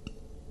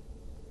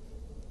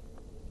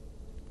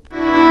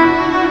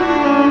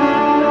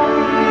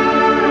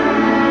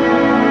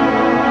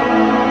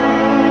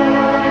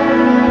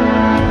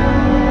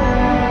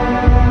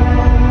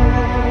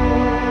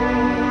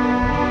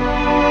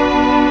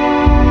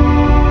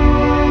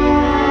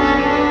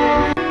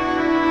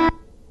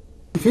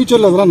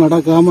 ஃபியூச்சரில் இதெல்லாம்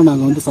நடக்காமல்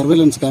நாங்கள் வந்து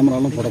சர்வேலன்ஸ்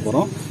கேமராலாம் போட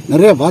போகிறோம்.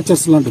 நிறைய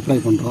வாட்சர்ஸ்லாம்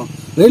டிப்ளாய் பண்ணுறோம்.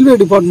 ரயில்வே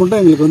டிபார்ட்மெண்ட்டும்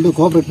எங்களுக்கு வந்து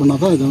கோஆப்ரேட்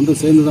பண்ணால் தான் இதை வந்து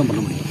சேர்ந்து தான் பண்ண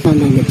முடியும்.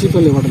 நாங்கள் எங்கள் சீஃப்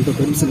ரயில்வே வார்டன்ட்டு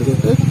பெர்மிஷன்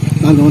கேட்டு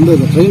நாங்கள் வந்து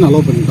அந்த ட்ரெயின்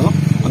அலோவ் பண்ணிட்டோம்.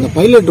 அந்த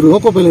பைலட்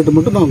லோக்கோ பைலட்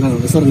மட்டும் நாங்கள்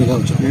விசாரணைக்காக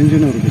வச்சோம்.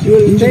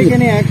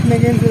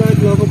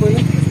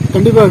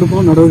 கண்டிப்பாக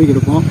எடுப்போம், நடவடிக்கை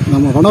எடுப்போம்.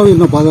 நம்ம வன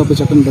உயிரின பாதுகாப்பு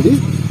சட்டத்தின்படி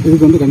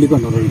இதுக்கு வந்து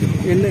கண்டிப்பாக நடவடிக்கை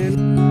எடுப்போம்.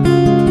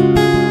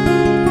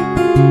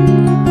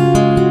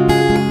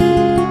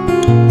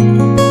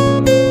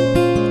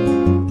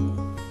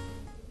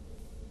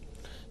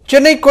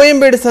 சென்னை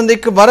கோயம்பேடு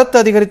சந்தைக்கு வரத்து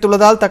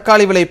அதிகரித்துள்ளதால்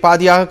தக்காளி விலை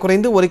பாதியாக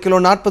குறைந்து 1 கிலோ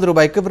 40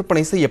 ரூபாய்க்கு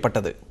விற்பனை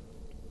செய்யப்பட்டது.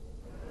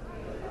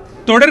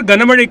 தொடர்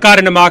கனமழை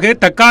காரணமாக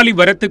தக்காளி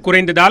வரத்து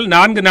குறைந்ததால்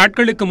 4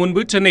 நாட்களுக்கு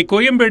முன்பு சென்னை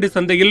கோயம்பேடு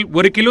சந்தையில்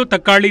 1 கிலோ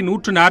தக்காளி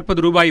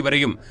 140 ரூபாய்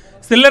வரையும்,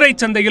 சில்லறை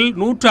சந்தையில்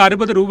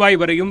 160 ரூபாய்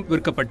வரையும்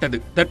விற்கப்பட்டது.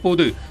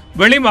 தற்போது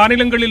வெளி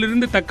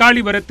மாநிலங்களிலிருந்து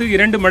தக்காளி வரத்து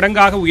 2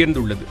 மடங்காக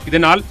உயர்ந்துள்ளது.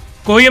 இதனால்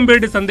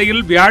கோயம்பேடு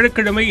சந்தையில்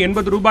வியாழக்கிழமை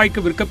 80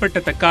 ரூபாய்க்கு விற்கப்பட்ட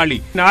தக்காளி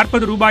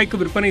 40 ரூபாய்க்கு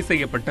விற்பனை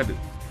செய்யப்பட்டது.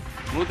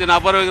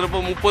 140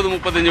 ரூபாய்க்கு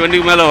 30-35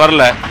 வண்டிக்கு மேலே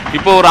வரல.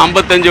 இப்போ ஒரு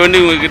 55 வண்டி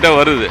கிட்ட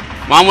வருது.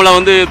 மாமூலாக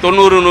 90,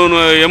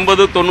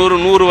 80, 90,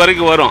 100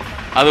 வரைக்கும் வரும்.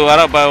 அது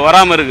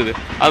வராமல் இருக்குது.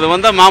 அது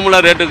வந்தால்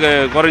மாமூலாக ரேட்டுக்கு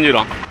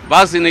குறைஞ்சிரும்.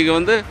 பாஸ் இன்னைக்கு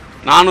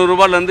 400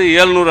 ரூபாயிலேருந்து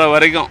 700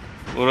 வரைக்கும்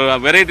ஒரு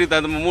வெரைட்டி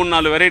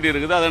 3-4 வெரைட்டி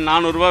இருக்குது. அது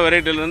 400 ரூபாய்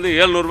வெரைட்டிலேருந்து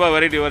 700 ரூபாய்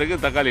வெரைட்டி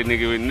வரைக்கும் தக்காளி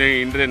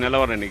இன்றைய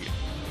நிலவரம் இன்னைக்கு.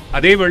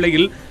 அதே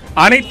வேளையில்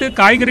அனைத்து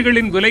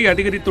காய்கறிகளின் விலை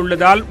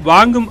அதிகரித்துள்ளதால்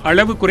வாங்கும்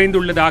அளவு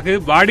குறைந்துள்ளதாக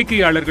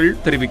வாடிக்கையாளர்கள்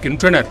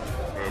தெரிவிக்கின்றனர்.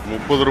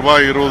 30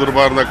 ரூபாய் 20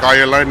 ரூபாய் இருந்த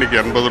காயெல்லாம் இன்னைக்கு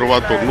 80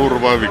 ரூபாய் 90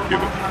 ரூபாய்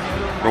விற்கிது.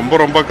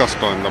 ரொம்ப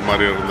கஷ்டம் இந்த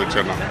மாதிரி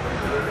இருந்துச்சுன்னா.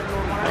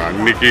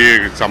 அன்னைக்கு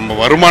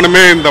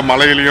வருமானமே இந்த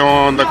மழையிலையும்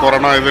இந்த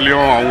கொரோனா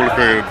இதுலேயும்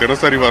அவங்களுக்கு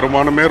தினசரி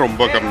வருமானமே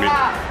ரொம்ப கம்மி.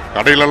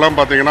 கடையிலலாம்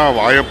பார்த்தீங்கன்னா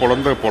வாயை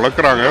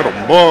பொழக்கிறாங்க,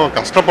 ரொம்ப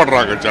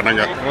கஷ்டப்படுறாங்க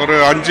ஜனங்க. ஒரு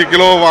 5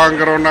 கிலோ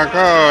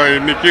வாங்குறோன்னாக்கா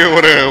இன்னைக்கு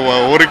ஒரு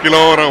 1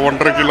 கிலோ, ஒரு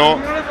 1.5 கிலோ,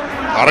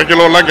 அரை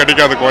கிலோலாம்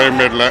கிடைக்காது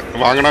கோயம்பேடில்.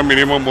 வாங்கினா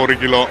மினிமம் 1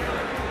 கிலோ.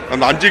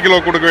 அந்த 5 கிலோ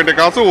கொடுக்க வேண்டிய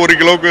காசு 1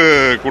 கிலோவுக்கு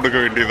கொடுக்க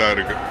வேண்டியதாக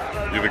இருக்குது.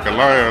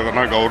 இதுக்கெல்லாம்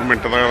எதனா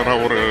கவர்மெண்ட் தான் எதனா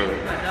ஒரு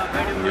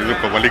இது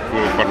வழி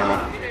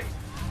பண்ணணும்.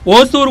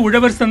 ஓசூர்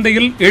உழவர்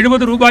சந்தையில்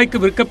 70 ரூபாய்க்கு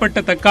விற்கப்பட்ட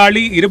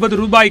தக்காளி 20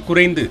 ரூபாய்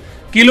குறைந்து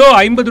கிலோ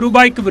 50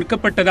 ரூபாய்க்கு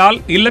விற்கப்பட்டதால்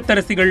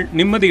இல்லத்தரசிகள்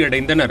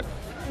நிம்மதியடைந்தனர்.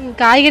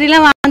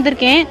 காய்கறிலாம்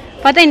வாங்கிருக்கேன்,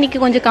 பார்த்தா இன்னைக்கு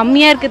கொஞ்சம்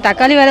கம்மியாக இருக்குது.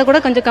 தக்காளி விலை கூட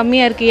கொஞ்சம்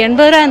கம்மியாக இருக்குது.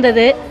 80 ரூபா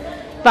இருந்தது,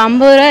 இப்போ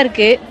 50 ரூபா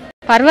இருக்குது.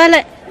 பரவாயில்ல,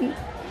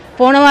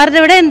 போன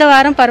வாரத்தை விட இந்த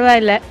வாரம்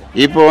பரவாயில்ல.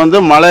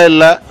 இப்போ மழை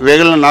இல்லை,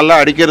 வெயில் நல்லா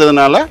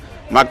அடிக்கிறதுனால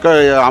மக்கள்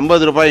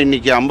 50 ரூபாய்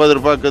இன்னைக்கு 50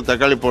 ரூபாய்க்கு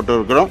தக்காளி போட்டு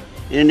இருக்கிறோம்.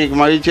 இன்னைக்கு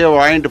மகிழ்ச்சியாக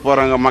வாங்கிட்டு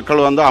போகிறாங்க மக்கள்.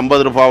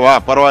 50 ரூபாவா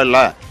பரவாயில்ல,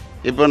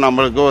 இப்போ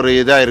நம்மளுக்கு ஒரு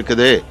இதாக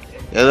இருக்குது.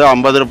 ஏதோ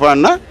 50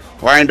 ரூபான்னா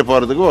வாங்கிட்டு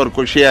போகிறதுக்கு ஒரு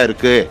குஷியாக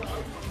இருக்குது.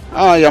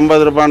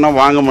 80 ரூபான்னா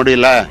வாங்க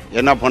முடியல,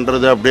 என்ன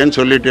பண்ணுறது அப்படின்னு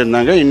சொல்லிட்டு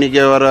இருந்தாங்க.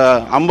 இன்றைக்கி ஒரு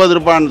 50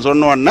 ரூபான்னு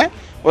சொன்ன உடனே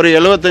ஒரு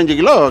 75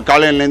 கிலோ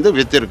காலையிலேருந்து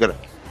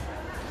விற்றுருக்குறேன்.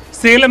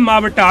 சேலம்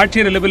மாவட்ட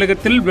ஆட்சியர்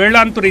அலுவலகத்தில்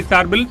வேளாண் துறை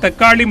சார்பில்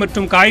தக்காளி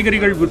மற்றும்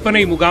காய்கறிகள்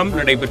விற்பனை முகாம்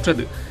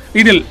நடைபெற்றது.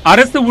 இதில்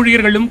அரசு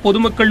ஊழியர்களும்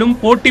பொதுமக்களும்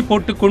போட்டி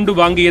போட்டுக் கொண்டு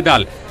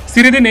வாங்கியதால்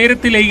சிறிது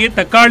நேரத்திலேயே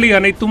தக்காளி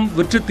அனைத்தும்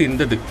விற்று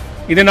தீர்ந்தது.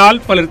 இதனால்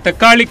பலர்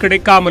தக்காளி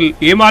கிடைக்காமல்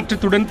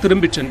ஏமாற்றத்துடன்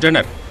திரும்பிச்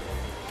சென்றனர்.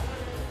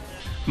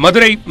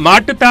 மதுரை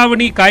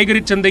மாட்டுத்தாவணி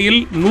காய்கறி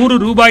சந்தையில் 100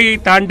 ரூபாயை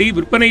தாண்டி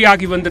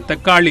விற்பனையாகி வந்த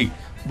தக்காளி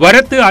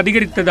வரத்து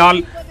அதிகரித்ததால்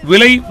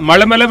விலை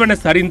மளமளவென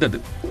சரிந்தது.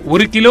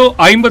 1 கிலோ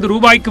 50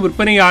 ரூபாய்க்கு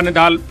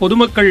விற்பனையானதால்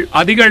பொதுமக்கள்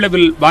அதிக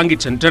அளவில்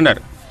வாங்கிச்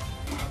சென்றனர்.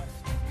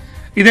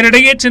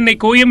 இதனிடையே சென்னை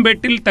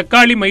கோயம்பேட்டில்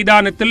தக்காளி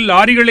மைதானத்தில்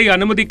லாரிகளை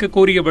அனுமதிக்க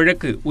கோரிய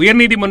வழக்கு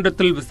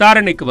உயர்நீதிமன்றத்தில்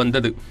விசாரணைக்கு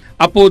வந்தது.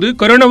 அப்போது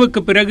கொரோனாவுக்கு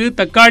பிறகு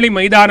தக்காளி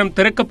மைதானம்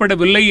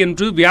திறக்கப்படவில்லை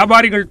என்று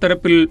வியாபாரிகள்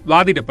தரப்பில்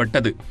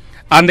வாதிடப்பட்டது.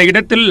 அந்த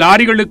இடத்தில்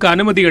லாரிகளுக்கு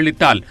அனுமதி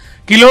அளித்தால்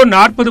கிலோ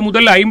 40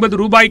 முதல் 50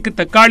 ரூபாய்க்கு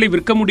தக்காளி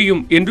விற்க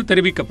முடியும் என்று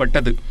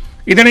தெரிவிக்கப்பட்டது.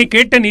 இதனை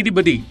கேட்ட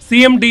நீதிபதி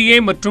சிஎம்டிஏ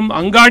மற்றும்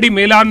அங்காடி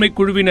மேலாண்மை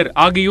குழுவினர்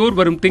ஆகியோர்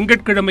வரும்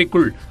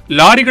திங்கட்கிழமைக்குள்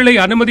லாரிகளை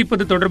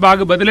அனுமதிப்பது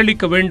தொடர்பாக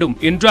பதிலளிக்க வேண்டும்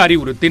என்று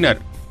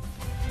அறிவுறுத்தினர்.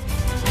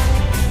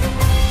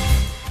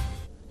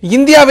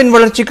 இந்தியாவின்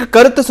வளர்ச்சிக்கு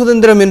கருத்து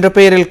சுதந்திரம் என்ற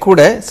பெயரில் கூட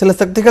சில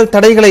சக்திகள்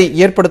தடைகளை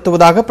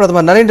ஏற்படுத்துவதாக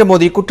பிரதமர் நரேந்திர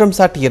மோடி குற்றம்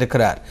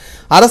சாட்டியிருக்கிறார்.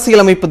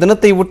 அரசியலமைப்பு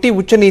தினத்தை ஒட்டி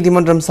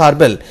உச்சநீதிமன்றம்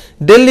சார்பில்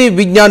டெல்லி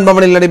விஞ்ஞான்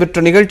பவனில்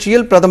நடைபெற்ற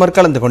நிகழ்ச்சியில் பிரதமர்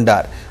கலந்து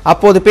கொண்டார்.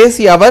 அப்போது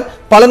பேசிய அவர்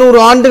பல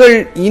நூறு ஆண்டுகள்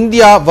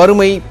இந்தியா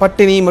வறுமை,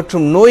 பட்டினி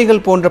மற்றும்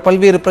நோய்கள் போன்ற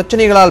பல்வேறு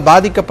பிரச்சனைகளால்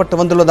பாதிக்கப்பட்டு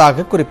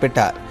வந்துள்ளதாக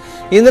குறிப்பிட்டார்.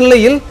 இந்த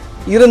நிலையில்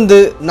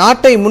இருந்து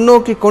நாட்டை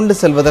முன்னோக்கி கொண்டு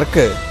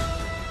செல்வதற்கு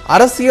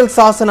அரசியல்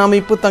சாசன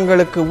அமைப்பு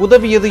தங்களுக்கு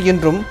உதவியது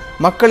என்றும்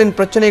மக்களின்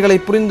பிரச்சனைகளை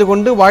புரிந்து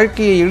கொண்டு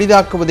வாழ்க்கையை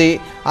எளிதாக்குவதே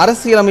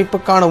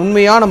அரசியலமைப்புக்கான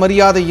உண்மையான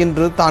மரியாதை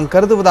என்று தான்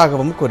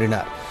கருதுவதாகவும்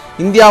கூறினார்.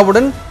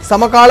 இந்தியாவுடன்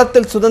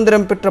சமகாலத்தில்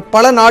சுதந்திரம் பெற்ற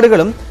பல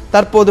நாடுகளும்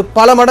தற்போது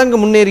பல மடங்கு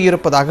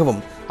முன்னேறியிருப்பதாகவும்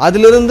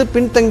அதிலிருந்து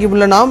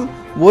பின்தங்கியுள்ள நாம்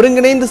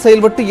ஒருங்கிணைந்து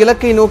செயல்பட்டு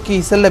இலக்கை நோக்கி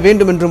செல்ல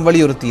வேண்டும் என்றும்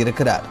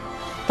வலியுறுத்தியிருக்கிறார்.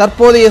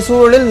 தற்போதைய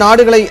சூழலில்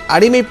நாடுகளை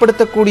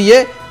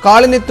அடிமைப்படுத்தக்கூடிய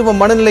காலனித்துவ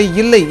மனநிலை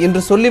இல்லை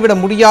என்று சொல்லிவிட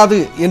முடியாது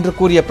என்று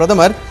கூறிய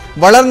பிரதமர்,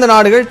 வளர்ந்த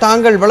நாடுகள்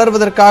தாங்கள்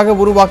வளர்வதற்காக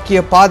உருவாக்கிய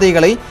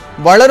பாதைகளை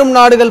வளரும்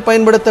நாடுகள்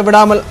பயன்படுத்த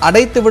விடாமல்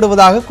அடைத்து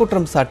விடுவதாக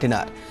குற்றம்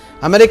சாட்டினார்.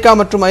 அமெரிக்கா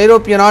மற்றும்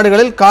ஐரோப்பிய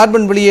நாடுகளில்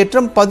கார்பன்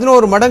வெளியேற்றம்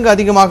 11 மடங்கு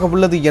அதிகமாக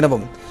உள்ளது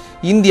எனவும்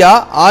இந்தியா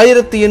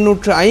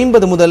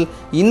 1850 முதல்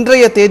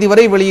இன்றைய தேதி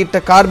வரை வெளியிட்ட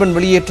கார்பன்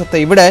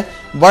வெளியேற்றத்தை விட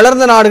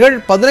வளர்ந்த நாடுகள்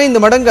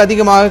 15 மடங்கு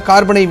அதிகமாக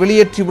கார்பனை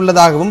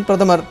வெளியேற்றியுள்ளதாகவும்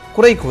பிரதமர்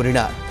குறை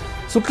கூறினார்.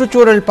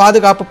 சுற்றுச்சூழல்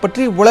பாதுகாப்பு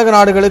பற்றி உலக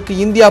நாடுகளுக்கு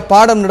இந்தியா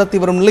பாடம் நடத்தி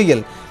வரும்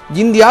நிலையில்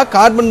இந்தியா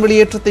கார்பன்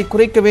வெளியேற்றத்தை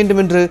குறைக்க வேண்டும்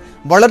என்று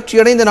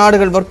வளர்ச்சியடைந்த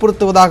நாடுகள்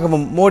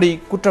வற்புறுத்துவதாகவும் மோடி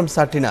குற்றம்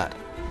சாட்டினார்.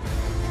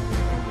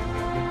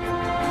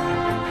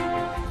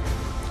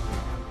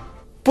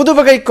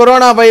 புதுவகை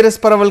கொரோனா வைரஸ்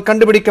பரவல்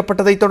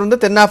கண்டுபிடிக்கப்பட்டதை தொடர்ந்து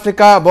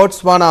தென்னாப்பிரிக்கா,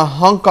 போட்ஸ்வானா,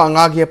 ஹாங்காங்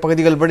ஆகிய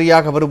பகுதிகள்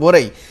வழியாக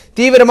வருவோரை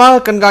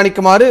தீவிரமாக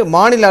கண்காணிக்குமாறு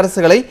மாநில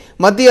அரசுகளை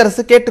மத்திய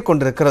அரசு கேட்டுக்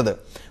கொண்டிருக்கிறது.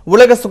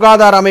 உலக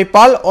சுகாதார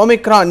அமைப்பால்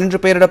ஒமிக்ரான் என்று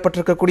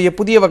பெயரிடப்பட்டிருக்கக்கூடிய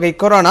புதிய வகை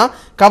கொரோனா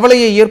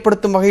கவலையை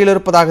ஏற்படுத்தும் வகையில்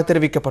இருப்பதாக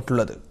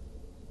தெரிவிக்கப்பட்டுள்ளது.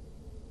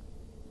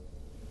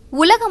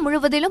 உலகம்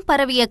முழுவதிலும்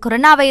பரவிய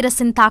கொரோனா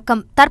வைரஸின்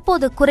தாக்கம்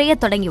தற்போது குறைய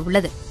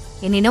தொடங்கியுள்ளது.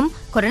 எனினும்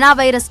கொரோனா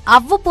வைரஸ்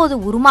அவ்வப்போது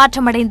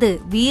உருமாற்றமடைந்து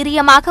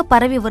வீரியமாக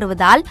பரவி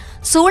வருவதால்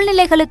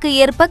சூழ்நிலைகளுக்கு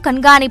ஏற்ப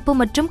கண்காணிப்பு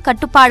மற்றும்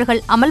கட்டுப்பாடுகள்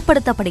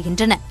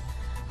அமல்படுத்தப்படுகின்றன.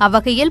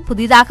 அவ்வகையில்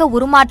புதிதாக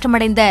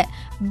உருமாற்றமடைந்த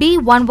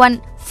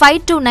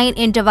B11529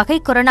 என்ற வகை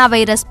கொரோனா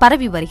வைரஸ்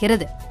பரவி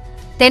வருகிறது.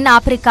 தென்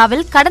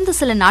ஆப்பிரிக்காவில் கடந்த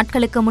சில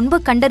நாட்களுக்கு முன்பு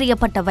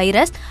கண்டறியப்பட்ட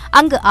வைரஸ்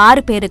அங்கு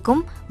 6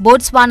 பேருக்கும்,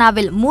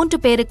 போட்ஸ்வானாவில்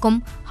 3 பேருக்கும்,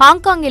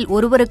 ஹாங்காங்கில்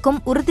ஒருவருக்கும்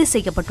உறுதி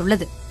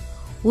செய்யப்பட்டுள்ளது.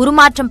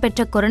 உருமாற்றம் பெற்ற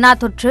கொரோனா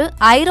தொற்று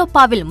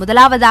ஐரோப்பாவில்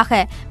முதலாவதாக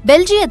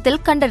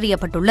பெல்ஜியத்தில்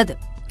கண்டறியப்பட்டுள்ளது.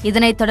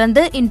 இதனைத்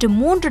தொடர்ந்து இன்று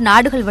 3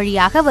 நாடுகள்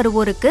வழியாக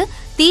வருவோருக்கு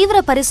தீவிர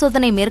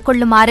பரிசோதனை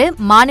மேற்கொள்ளுமாறு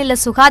மாநில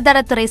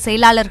சுகாதாரத்துறை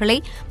செயலாளர்களை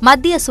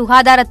மத்திய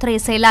சுகாதாரத்துறை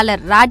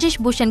செயலாளர்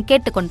ராஜேஷ் பூஷன்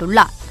கேட்டுக்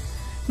கொண்டுள்ளார்.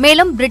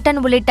 மேலும் பிரிட்டன்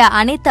உள்ளிட்ட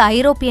அனைத்து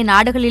ஐரோப்பிய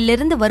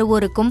நாடுகளிலிருந்து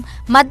வருவோருக்கும்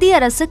மத்திய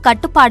அரசு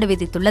கட்டுப்பாடு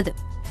விதித்துள்ளது.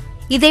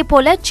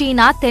 இதேபோல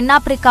சீனா,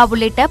 தென்னாப்பிரிக்கா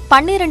உள்ளிட்ட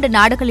 12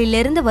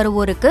 நாடுகளிலிருந்து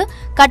வருவோருக்கு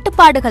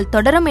கட்டுப்பாடுகள்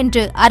தொடரும்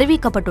என்று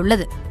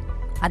அறிவிக்கப்பட்டுள்ளது.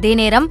 அதே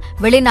நேரம்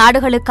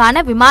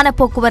வெளிநாடுகளுக்கான விமான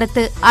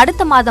போக்குவரத்து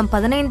அடுத்த மாதம்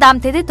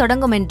 15ஆம் தேதி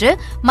தொடங்கும் என்று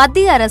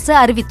மத்திய அரசு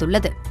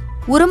அறிவித்துள்ளது.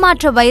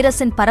 உருமாற்ற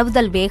வைரஸின்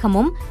பரவுதல்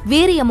வேகமும்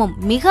வீரியமும்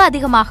மிக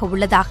அதிகமாக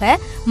உள்ளதாக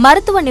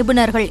மருத்துவ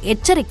நிபுணர்கள்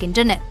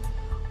எச்சரிக்கின்றனர்.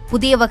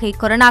 புதிய வகை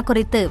கொரோனா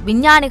குறித்து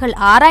விஞ்ஞானிகள்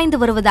ஆராய்ந்து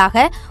வருவதாக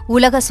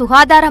உலக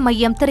சுகாதார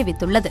மையம்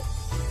தெரிவித்துள்ளது.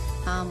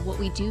 What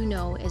we do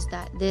know is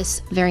that this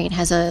variant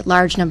has a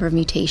large number of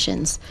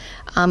mutations.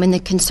 And the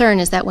concern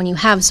is that when you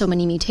have so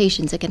many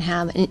mutations, it can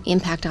have an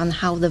impact on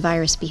how the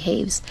virus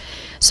behaves.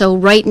 So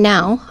right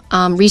now,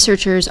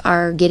 researchers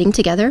are getting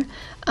together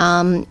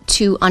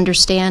to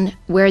understand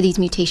where these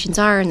mutations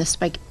are in the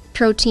spike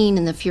protein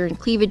and the furin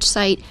cleavage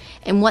site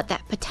and what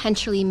that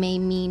potentially may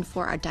mean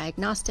for our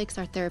diagnostics,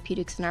 our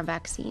therapeutics, and our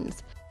vaccines.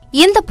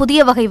 இந்த புதிய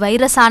வகை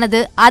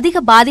வைரஸானது அதிக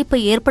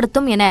பாதிப்பை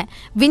ஏற்படுத்தும் என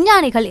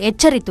விஞ்ஞானிகள்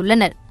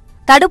எச்சரித்துள்ளனர்.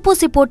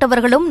 தடுப்பூசி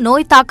போட்டவர்களும்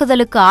நோய்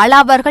தாக்குதலுக்கு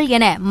ஆளாவார்கள்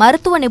என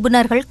மருத்துவ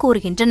நிபுணர்கள்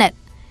கூறுகின்றனர்.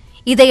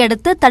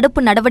 இதையடுத்து தடுப்பு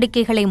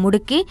நடவடிக்கைகளை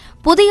முடுக்கி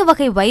புதிய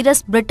வகை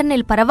வைரஸ்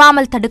பிரிட்டனில்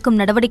பரவாமல் தடுக்கும்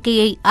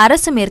நடவடிக்கையை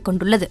அரசு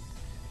மேற்கொண்டுள்ளது.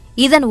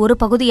 இதன் ஒரு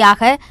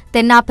பகுதியாக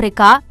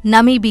தென்னாப்பிரிக்கா,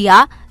 நமீபியா,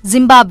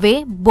 ஜிம்பாப்வே,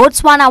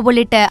 போட்ஸ்வானா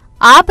உள்ளிட்ட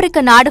ஆப்பிரிக்க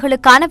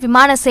நாடுகளுக்கான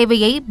விமான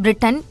சேவையை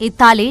பிரிட்டன்,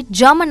 இத்தாலி,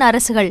 ஜெர்மன்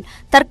அரசுகள்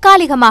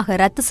தற்காலிகமாக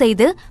ரத்து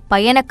செய்து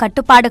பயண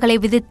கட்டுப்பாடுகளை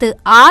விதித்து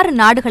 6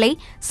 நாடுகளை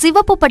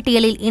சிவப்பு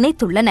பட்டியலில்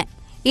இணைத்துள்ளன.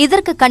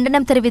 இதற்கு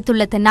கண்டனம்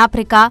தெரிவித்துள்ள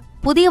தென்னாப்பிரிக்கா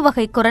புதிய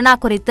வகை கொரோனா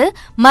குறித்து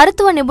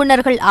மருத்துவ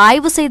நிபுணர்கள்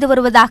ஆய்வு செய்து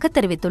வருவதாக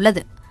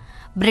தெரிவித்துள்ளது.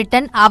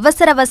 பிரிட்டன்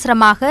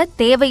அவசரமாக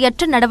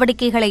தேவையற்ற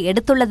நடவடிக்கைகளை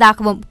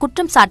எடுத்துள்ளதாகவும்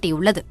குற்றம்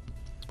சாட்டியுள்ளது.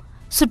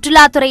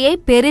 சுற்றுலாத்துறையை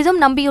பெரிதும்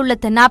நம்பியுள்ள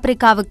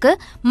தென்னாப்பிரிக்காவுக்கு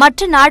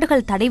மற்ற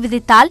நாடுகள் தடை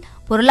விதித்தால்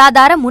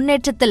பொருளாதார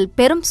முன்னேற்றத்தில்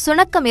பெரும்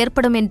சுணக்கம்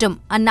ஏற்படும் என்றும்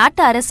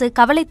அந்நாட்டு அரசு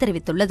கவலை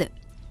தெரிவித்துள்ளது.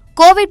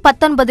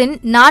 கோவிட்-19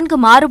 4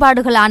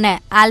 மாறுபாடுகளான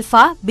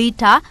ஆல்பா,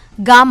 பீட்டா,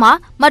 காமா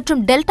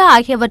மற்றும் டெல்டா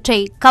ஆகியவற்றை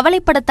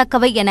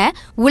கவலைப்படத்தக்கவை என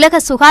உலக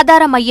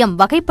சுகாதார மையம்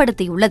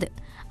வகைப்படுத்தியுள்ளது.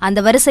 அந்த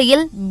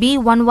வரிசையில்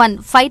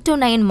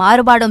B11529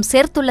 மாறுபாடும்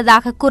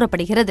சேர்த்துள்ளதாக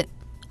கூறப்படுகிறது.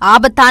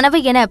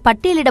 ஆபத்தானவை என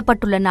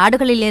பட்டியலிடப்பட்டுள்ள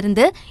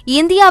நாடுகளிலிருந்து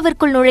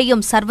இந்தியாவிற்குள்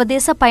நுழையும்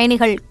சர்வதேச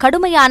பயணிகள்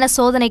கடுமையான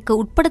சோதனைக்கு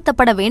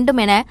உட்படுத்தப்பட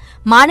வேண்டும் என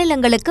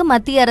மாநிலங்களுக்கு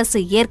மத்திய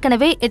அரசு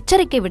ஏற்கனவே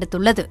எச்சரிக்கை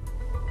விடுத்துள்ளது.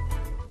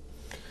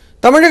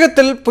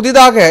 தமிழகத்தில்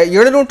புதிதாக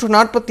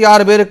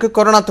 746 பேருக்கு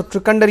கொரோனா தொற்று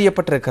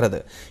கண்டறியப்பட்டிருக்கிறது.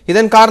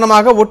 இதன்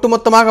காரணமாக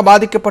ஒட்டுமொத்தமாக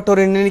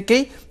பாதிக்கப்பட்டோரின் எண்ணிக்கை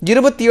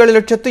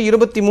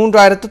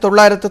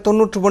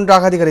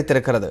 27,23,991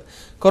 அதிகரித்திருக்கிறது.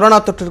 கொரோனா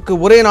தொற்றிற்கு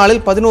ஒரே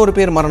நாளில் 11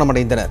 பேர்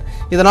மரணமடைந்தனர்.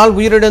 இதனால்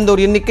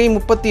உயிரிழந்தோர் எண்ணிக்கை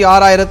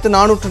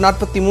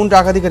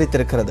 36,443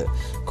 அதிகரித்திருக்கிறது.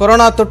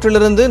 கொரோனா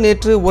தொற்றிலிருந்து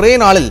நேற்று ஒரே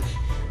நாளில்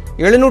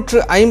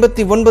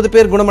 759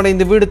 பேர்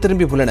குணமடைந்து வீடு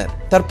திரும்பியுள்ளனர்.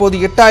 தற்போது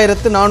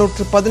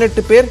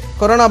 8,418 பேர்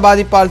கொரோனா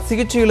பாதிப்பால்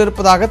சிகிச்சையில்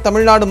இருப்பதாக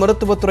தமிழ்நாடு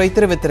மருத்துவத்துறை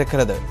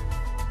தெரிவித்திருக்கிறது.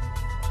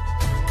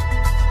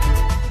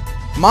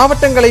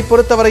 மாவட்டங்களை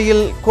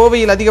பொறுத்தவரையில்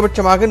கோவையில்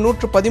அதிகபட்சமாக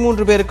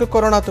 113 பேருக்கு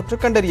கொரோனா தொற்று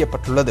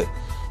கண்டறியப்பட்டுள்ளது.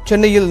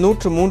 சென்னையில்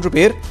 103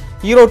 பேர்,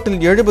 ஈரோட்டில்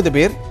 70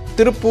 பேர்,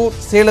 திருப்பூர்,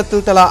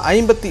 சேலத்தில் தலா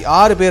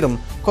 56 பேரும்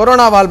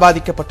கொரோனாவால்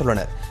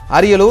பாதிக்கப்பட்டுள்ளனர்.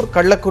 அரியலூர்,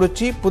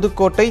 கள்ளக்குறிச்சி,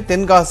 புதுக்கோட்டை,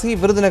 தென்காசி,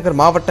 விருதுநகர்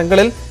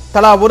மாவட்டங்களில்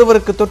தலா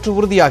ஒருவருக்கு தொற்று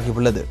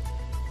உறுதியாகியுள்ளது.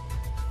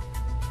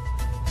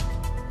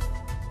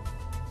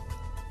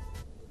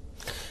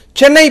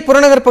 சென்னை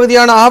புறநகர்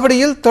பகுதியான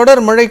ஆவடியில்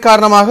தொடர் மழை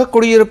காரணமாக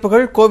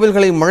குடியிருப்புகள்,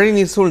 கோவில்களை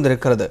மழைநீர்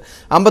சூழ்ந்திருக்கிறது.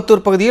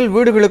 அம்பத்தூர் பகுதியில்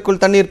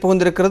வீடுகளுக்குள் தண்ணீர்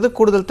புகுந்திருக்கிறது.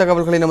 கூடுதல்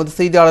தகவல்களை நமது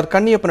செய்தியாளர்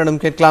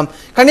கன்னியப்பனிடம் கேட்கலாம்.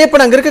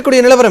 கன்னியப்பன், அங்கு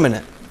இருக்கக்கூடிய நிலவரம் என்ன?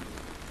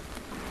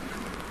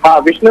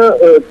 விஷ்ணு,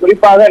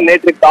 குறிப்பாக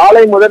நேற்று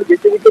காலை முதல்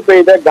விட்டு விட்டு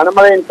பெய்த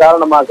கனமழையின்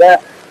காரணமாக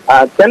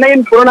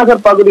சென்னையின்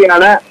புறநகர்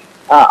பகுதியான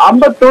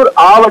அம்பத்தூர்,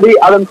 ஆவடி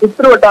அதன்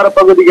சுற்று வட்டார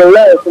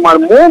பகுதிகளில் சுமார்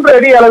 3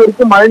 அடி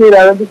அளவிற்கு மழைநீர்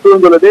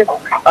சூழ்ந்துள்ளது.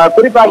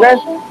 குறிப்பாக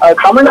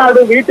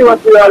தமிழ்நாடு வீட்டு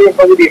வசதி வாரிய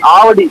பகுதி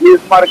ஆவடி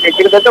சுமார்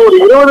கிட்டத்தட்ட ஒரு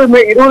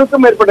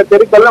 20க்கும் மேற்பட்ட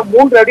தெருக்கள்ல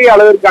 3 அடி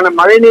அளவிற்கான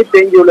மழைநீர்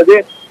தேங்கியுள்ளது.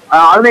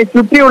 அதனை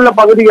சுற்றியுள்ள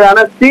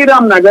பகுதிகளான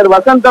ஸ்ரீராம் நகர்,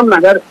 வசந்தம்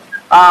நகர்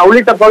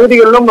உள்ளிட்ட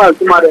பகுதிகளிலும்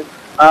சுமார்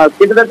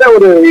கிட்டத்தட்ட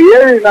ஒரு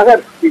 7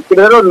 நகர்,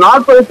 கிட்டத்தட்ட ஒரு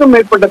 40க்கும்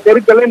மேற்பட்ட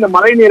தெருக்கள் இந்த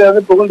மழை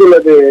நீர்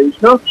புகுந்துள்ளது.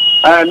 விஷ்ணு,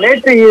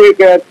 நேற்று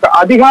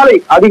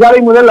அதிகாலை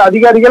முதல்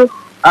அதிகாரிகள்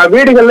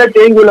வீடுகள்ல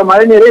தேங்கியுள்ள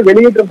மழைநீரை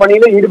வெளியேற்றும்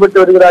பணியில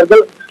ஈடுபட்டு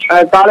வருகிறார்கள்.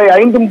 காலை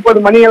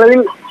 5:30 மணி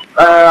அளவில்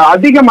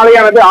அதிக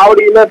மழையானது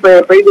ஆவடியில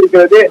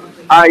பெய்திருக்கிறது.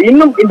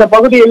 இன்னும் இந்த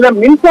பகுதியில்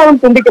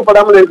மின்சாரம்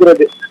துண்டிக்கப்படாமல்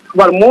இருக்கிறது.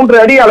 சுமார் 3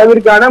 அடி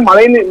அளவிற்கான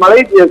மழை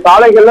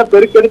சாலைகள்ல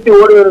பெருக்கெடுத்து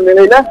ஓடி வரும்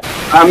நிலையில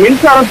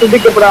மின்சாரம்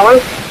துண்டிக்கப்படாமல்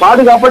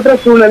பாதுகாப்பற்ற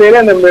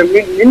சூழ்நிலையில அந்த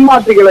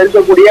மின்மாற்றிகள்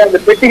இருக்கக்கூடிய அந்த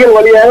பெட்டிகள்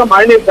வழியாக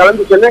மழைநீர்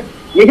கலந்து செல்ல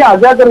மிக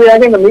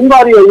அஜாக்கிரதையாக இந்த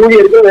மின்வாரிய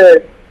ஊழியர்கள்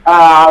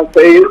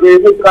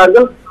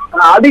இருக்கிறார்கள்.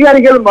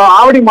 அதிகாரிகள்,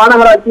 ஆவடி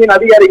மாநகராட்சியின்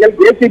அதிகாரிகள்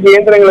ஜேசிபி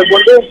இயந்திரங்களை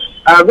கொண்டு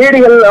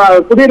வீடுகள்,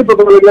 குடியிருப்பு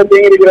பகுதிகளில்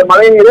தேங்கியிருக்கிற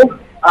மழை நீரை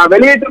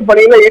வெளியேற்றும்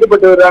பணியில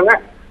ஈடுபட்டு வருகிறாங்க.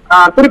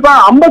 குறிப்பா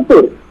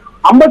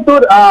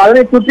அம்பத்தூர்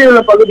அதனை சுற்றியுள்ள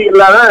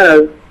பகுதிகளான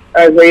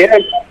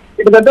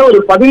கிட்டத்தட்ட ஒரு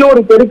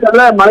 11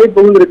 தெருக்கள்ல மழை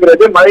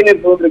புகுந்திருக்கிறது,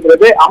 மழைநீர்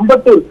புகுந்திருக்கிறது.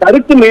 அம்பத்தூர்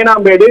கருக்கு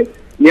மேனாம்பேடு,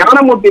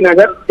 ஞானமூர்த்தி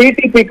நகர்,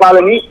 டிடிபி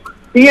காலனி,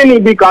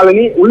 டிஎன்இபி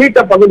காலனி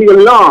உள்ளிட்ட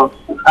பகுதிகளிலும்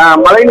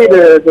மழைநீர்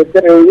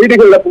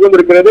வீடுகள்ல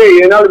புகுந்திருக்கிறது.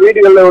 இதனால்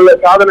வீடுகளில் உள்ள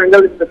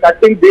சாதனங்கள், இந்த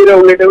கட்டில், பீரோ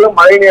உள்ளிட்டவர்களும்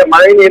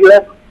மழை நீர்ல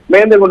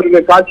மேய்ந்து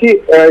கொண்டிருக்கிற காட்சி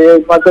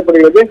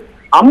பார்க்கப்படுகிறது.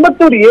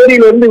 அம்பத்தூர்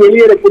ஏரியிலிருந்து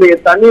வெளியேறக்கூடிய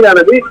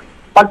தண்ணீரானது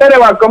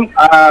பட்டரைவாக்கம்,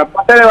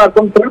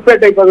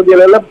 தொழிற்பேட்டை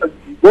பகுதிகளில்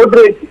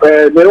கோத்ரேஜ்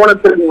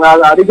நிறுவனத்திற்கு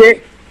அருகே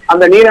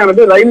அந்த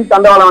நீரானது ரயில்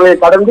தண்டவாளங்களை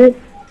கடந்து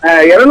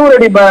 200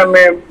 அடி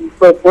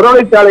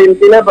புறவழிச்சாலையின்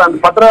கீழே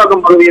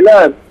பட்டரைவாக்கம் பகுதியில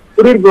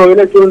குடியிருப்பு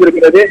பகுதியில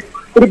சூழ்ந்திருக்கிறது.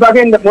 குறிப்பாக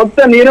இந்த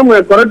மொத்த நீரும்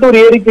கொரட்டூர்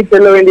ஏரிக்கு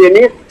செல்ல வேண்டிய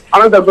நீர்,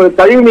 ஆனால்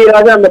கழிவு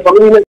நீராக அந்த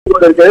பகுதியில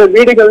இருக்கிறது.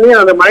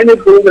 வீடுகள்லயும் அந்த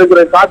மழைநீர்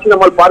சூழ்ந்திருக்கிற காட்சி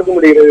நம்மால் பார்க்க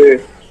முடிகிறது.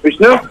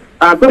 விஷ்ணு,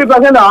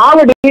 குறிப்பாக இந்த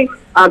ஆவடி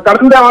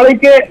கடந்த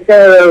நாளைக்கே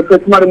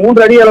சுமார்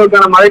 3 அடி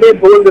அளவுக்கான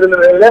மழைநீர் புகழ்ந்திருந்த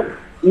நிலையில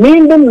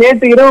மீண்டும்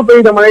நேற்று இரவு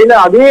பெய்த மழையில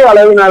அதே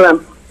அளவினால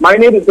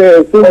மழைநீர்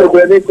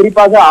சூழ்ந்திருக்கிறது.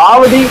 குறிப்பாக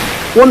ஆவடி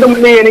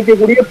பூந்தமல்லியை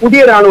இணைக்கக்கூடிய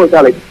புதிய ராணுவ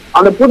சாலை,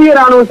 அந்த புதிய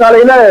ராணுவ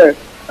சாலையில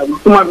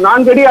சுமார்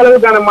 4 அடி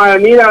அளவுக்கான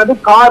நீரானது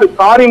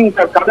காரின்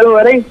கடல்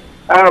வரை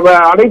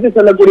அடைத்து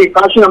செல்லக்கூடிய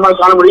காட்சி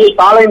நம்மால் காண முடியும்.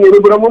 சாலையின்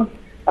இருபுறமும்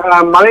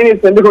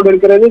மழைநீர் சென்று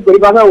கொண்டிருக்கிறது.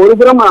 குறிப்பாக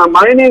ஒருபுறம்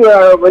மழைநீர்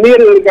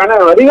வெளியேறுவதற்கான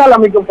வடிகால்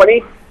அமைக்கும் பணி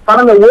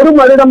கடந்த 1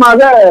 வருடமாக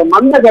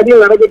மந்த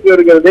கதியில் நடைபெற்று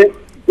வருகிறது.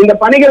 இந்த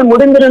பணிகள்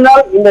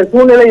முடிந்திருந்தால் இந்த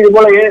சூழ்நிலை இது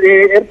போல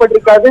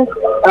ஏற்பட்டிருக்காது.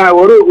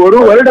 ஒரு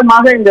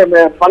வருடமாக இந்த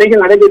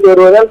பணிகள் நடைபெற்று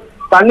வருவதால்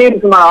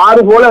தண்ணீர் சுமார்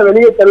 6 போல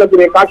வெளியே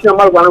செல்லக்கூடிய காட்சி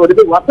நம்மால் காண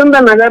முடியுது.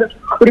 வசந்த நகர்,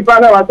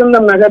 குறிப்பாக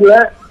வசந்தம் நகர்ல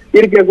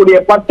இருக்கக்கூடிய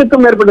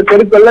 10க்கும் மேற்பட்ட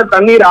தெருக்கள்ல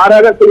தண்ணீர்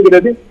ஆறாக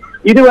செல்கிறது.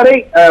 இதுவரை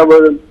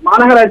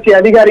மாநகராட்சி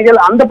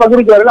அதிகாரிகள் அந்த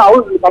பகுதிக்கு வரல.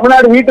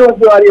 தமிழ்நாடு வீட்டு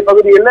வசதி வாரிய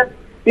பகுதிகளில்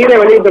தீர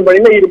வெளியேற்றும்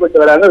பணியில்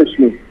ஈடுபட்டு வராங்க.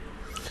 விஷ்ணு,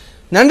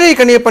 நன்றி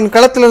கணியப்பன்,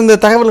 களத்திலிருந்து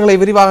தகவல்களை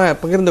விரிவாக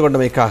பகிர்ந்து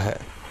கொண்டமைக்காக.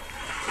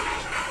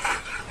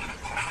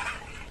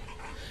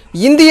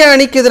 இந்திய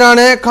அணிக்கு எதிரான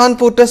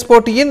கான்பூர் டெஸ்ட்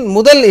போட்டியின்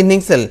முதல்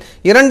இன்னிங்ஸில்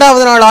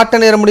 2வது நாள் ஆட்ட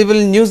நேர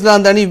முடிவில்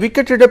நியூசிலாந்து அணி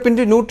விக்கெட்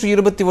இழப்பின்றி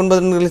 129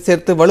 ரன்களை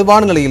சேர்த்து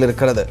வலுவான நிலையில்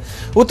இருக்கிறது.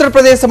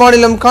 உத்தரப்பிரதேச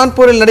மாநிலம்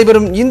கான்பூரில்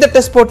நடைபெறும் இந்த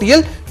டெஸ்ட்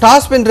போட்டியில்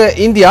டாஸ் வென்ற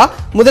இந்தியா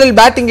முதலில்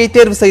பேட்டிங்கை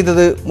தேர்வு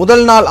செய்தது.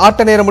 முதல் நாள்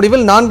ஆட்ட நேர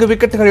முடிவில் 4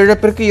 விக்கெட்டுகள்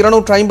இழப்பிற்கு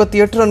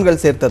 258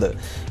 ரன்கள் சேர்த்தது.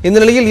 இந்த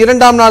நிலையில்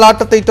 2ஆம் நாள்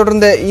ஆட்டத்தை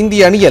தொடர்ந்த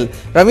இந்திய அணியில்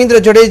ரவீந்திர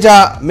ஜடேஜா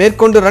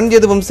மேற்கொண்டு ரன்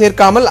எதுவும்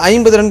சேர்க்காமல்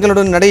 50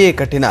 ரன்களுடன் நடையை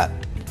கட்டினார்.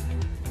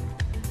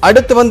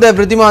 அடுத்து வந்த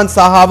விருதிமான்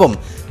சாஹாவும்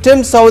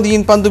டிம்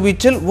சவுதியின் பந்து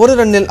வீச்சில் 1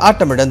 ரன்னில்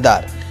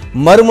ஆட்டமிழந்தார்.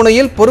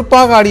 மறுமுனையில்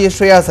பொறுப்பாக ஆடிய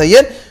ஸ்ரேயாஸ்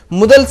ஐயர்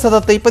முதல்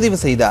சதத்தை பதிவு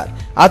செய்தார்.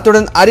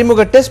 அத்துடன்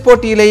அறிமுக டெஸ்ட்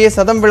போட்டியிலேயே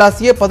சதம்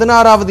விளாசிய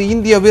 16வது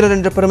இந்திய வீரர்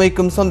என்ற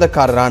பெருமைக்கும்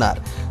சொந்தக்காரரானார்.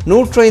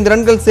 105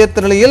 ரன்கள்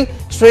சேர்த்த நிலையில்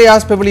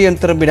ஸ்ரேயாஸ்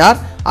பெவிலியன்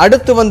திரும்பினார்.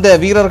 அடுத்து வந்த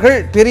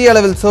வீரர்கள் பெரிய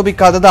அளவில்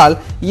சோபிக்காததால்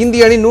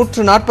இந்திய அணி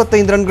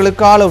 145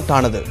 ரன்களுக்கு ஆல் அவுட்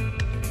ஆனது.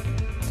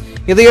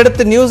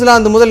 இதையடுத்து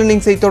நியூசிலாந்து முதல்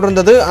இன்னிங்ஸை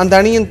தொடர்ந்தது. அந்த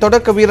அணியின்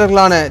தொடக்க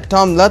வீரர்களான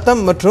டாம்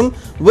லத்தம் மற்றும்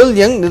வில்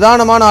யங்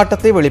நிதானமான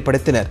ஆட்டத்தை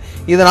வெளிப்படுத்தினர்.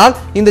 இதனால்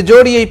இந்த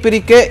ஜோடியை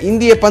பிரிக்க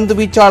இந்திய பந்து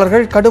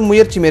வீச்சாளர்கள் கடும்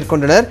முயற்சி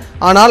மேற்கொண்டனர்.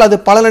 ஆனால் அது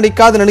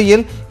பலனளிக்காத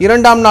நிலையில்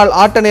 2ஆம் நாள்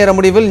ஆட்ட நேர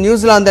முடிவில்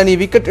நியூசிலாந்து அணி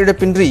விக்கெட்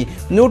இழப்பின்றி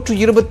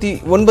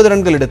 129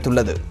 ரன்கள்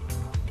எடுத்துள்ளது.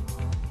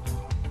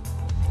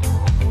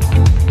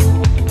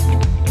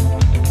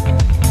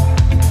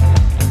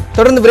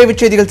 தொடர்ந்து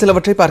விரைவுச் செய்திகள்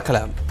சிலவற்றை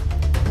பார்க்கலாம்.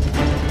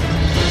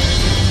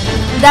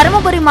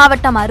 தருமபுரி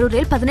மாவட்டம்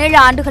அரூரில் 17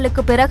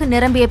 ஆண்டுகளுக்கு பிறகு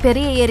நிரம்பிய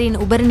பெரிய ஏரியின்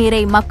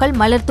உபரிநீரை மக்கள்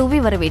மலர் தூவி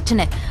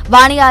வரவேற்றனர்.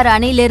 வாணியாறு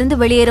அணையிலிருந்து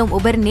வெளியேறும்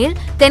உபரிநீர்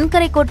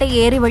தென்கரைக்கோட்டை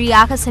ஏரி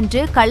வழியாக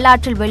சென்று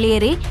கல்லாற்றில்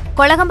வெளியேறி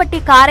கொளகம்பட்டி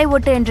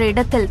காரைஓட்டு என்ற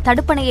இடத்தில்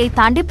தடுப்பணையை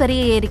தாண்டி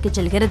பெரிய ஏரிக்கு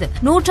செல்கிறது.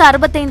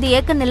 165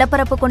 ஏக்கர்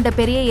நிலப்பரப்பு கொண்ட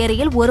பெரிய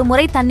ஏரியில் ஒரு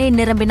முறை தண்ணீர்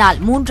நிரம்பினால்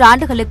 3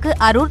 ஆண்டுகளுக்கு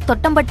அரூர்,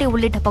 தொட்டம்பட்டி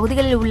உள்ளிட்ட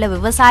பகுதிகளில் உள்ள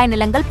விவசாய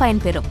நிலங்கள்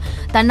பயன்பெறும்.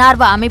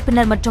 தன்னார்வ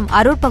அமைப்பினர் மற்றும்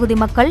அரூர் பகுதி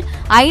மக்கள்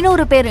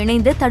 500 பேர்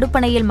இணைந்து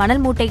தடுப்பணையில்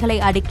மணல் மூட்டைகளை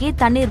அடுக்கி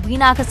தண்ணீர்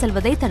வீணாக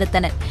செல்வதை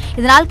தடுத்தனர்.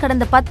 இதனால்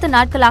கடந்த 10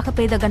 நாட்களாக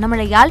பெய்த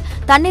கனமழையால்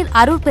தண்ணீர்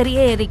அரூர்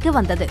பெரிய ஏரிக்கு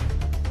வந்தது.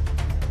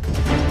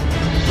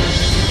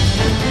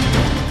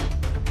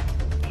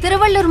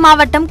 திருவள்ளூர்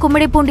மாவட்டம்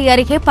கும்மிடிப்பூண்டி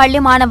அருகே பள்ளி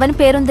மாணவன்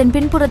பேருந்தின்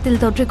பின்புறத்தில்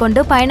தொற்றிக்கொண்டு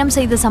பயணம்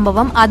செய்த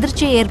சம்பவம்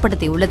அதிர்ச்சியை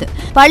ஏற்படுத்தியுள்ளது.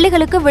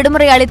 பள்ளிகளுக்கு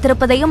விடுமுறை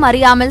அளித்திருப்பதையும்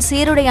அறியாமல்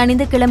சீருடை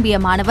அணிந்து கிளம்பிய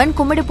மாணவன்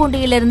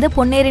கும்மிடிப்பூண்டியிலிருந்து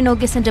பொன்னேரி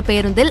நோக்கி சென்ற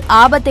பேருந்தில்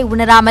ஆபத்தை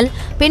உணராமல்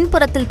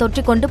பின்புறத்தில்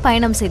தொற்றிக்கொண்டு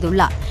பயணம்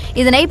செய்துள்ளார்.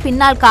 இதனை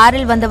பின்னால்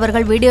காரில்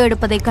வந்தவர்கள் வீடியோ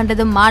எடுப்பதை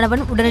கண்டதும்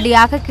மாணவன்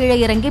உடனடியாக கீழே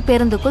இறங்கி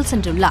பேருந்துக்குள்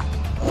சென்றுள்ளார்.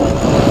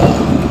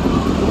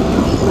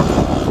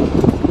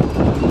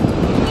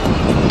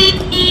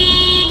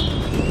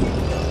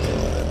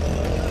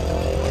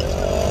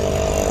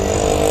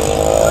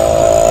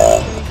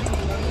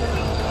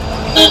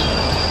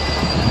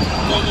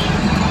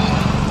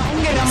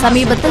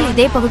 சமீபத்தில்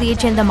இதே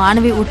பகுதியைச் சேர்ந்த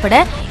மாணவி உட்பட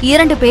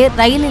 2 பேர்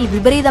ரயிலில்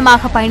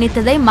விபரீதமாக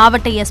பயணித்ததை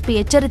மாவட்ட எஸ்பி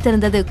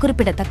எச்சரித்திருந்தது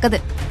குறிப்பிடத்தக்கது.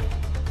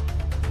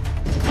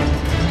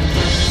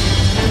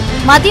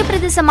 மத்திய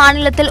பிரதேச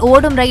மாநிலத்தில்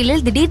ஓடும்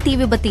ரயிலில் திடீர் தீ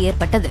விபத்து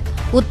ஏற்பட்டது.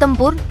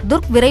 உத்தம்பூர்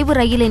துர்க் விரைவு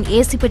ரயிலின்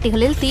ஏசி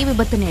பெட்டிகளில் தீ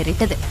விபத்து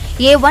நேரிட்டது.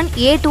 A1,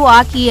 A2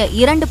 ஆகிய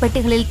 2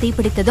 பெட்டிகளில்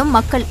தீப்பிடித்ததும்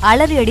மக்கள்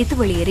அலறி அடித்து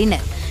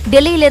வெளியேறினர்.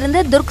 டெல்லியிலிருந்து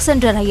துர்க்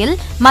சென்ற ரயில்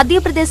மத்திய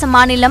பிரதேச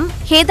மாநிலம்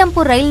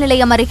ஹேதம்பூர் ரயில்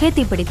நிலையம் அருகே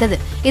தீப்பிடித்தது.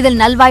 இதில்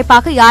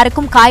நல்வாய்ப்பாக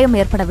யாருக்கும் காயம்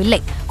ஏற்படவில்லை.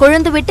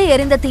 கொழுந்துவிட்டு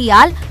எரிந்த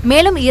தீயால்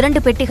மேலும்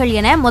 2 பெட்டிகள்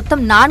என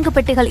மொத்தம் 4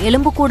 பெட்டிகள்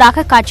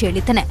எலும்புக்கூடாக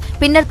காட்சியளித்தன.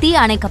 பின்னர் தீ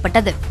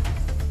அணைக்கப்பட்டது.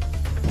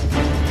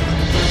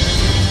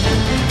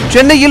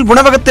 சென்னையில்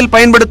உணவகத்தில்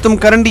பயன்படுத்தும்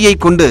கரண்டியை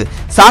கொண்டு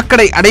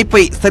சாக்கடை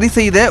அடைப்பை சரி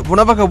செய்த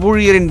உணவக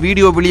ஊழியரின்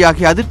வீடியோ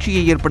வெளியாகி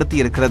அதிர்ச்சியை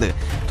ஏற்படுத்தியிருக்கிறது.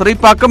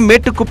 துறைப்பாக்கம்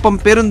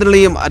மேட்டுக்குப்பம் பேருந்து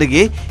நிலையம்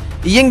அருகே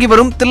இயங்கி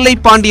வரும்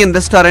தில்லைப்பாண்டியன்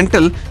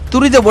ரெஸ்டாரண்டில்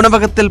துரித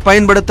உணவகத்தில்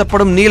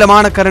பயன்படுத்தப்படும்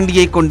நீளமான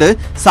கரண்டியை கொண்டு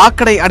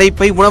சாக்கடை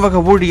அடைப்பை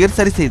உணவக ஊழியர்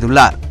சரி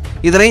செய்துள்ளார்.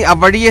 இதனை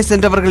அவ்வழியே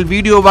சென்றவர்கள்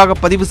வீடியோவாக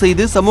பதிவு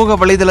செய்து சமூக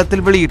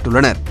வலைதளத்தில்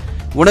வெளியிட்டுள்ளனர்.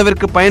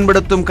 உணவிற்கு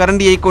பயன்படுத்தும்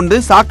கரண்டியை கொண்டு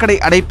சாக்கடை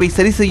அடைப்பை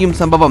சரி செய்யும்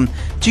சம்பவம்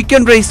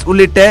சிக்கன் ரைஸ்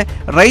உள்ளிட்ட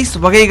ரைஸ்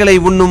வகைகளை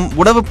உண்ணும்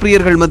உணவு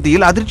பிரியர்கள்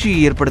மத்தியில் அதிர்ச்சியை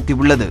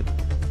ஏற்படுத்தியுள்ளது.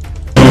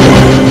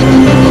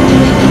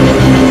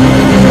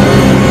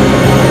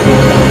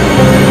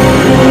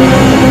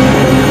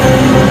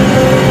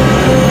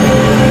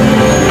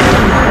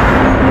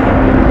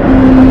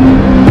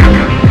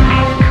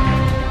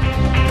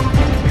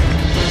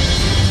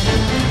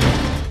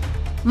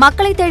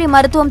 மக்களை தேடி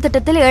மருத்துவம்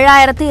திட்டத்தில்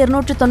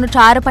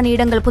 7296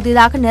 பணியிடங்கள்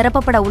புதிதாக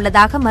நிரப்பப்பட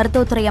உள்ளதாக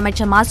மருத்துவத்துறை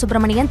அமைச்சர் மா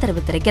சுப்பிரமணியன்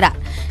தெரிவித்திருக்கிறார்.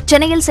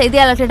 சென்னையில்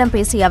செய்தியாளர்களிடம்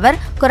பேசிய அவர்,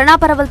 கொரோனா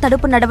பரவல்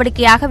தடுப்பு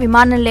நடவடிக்கையாக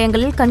விமான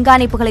நிலையங்களில்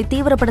கண்காணிப்புகளை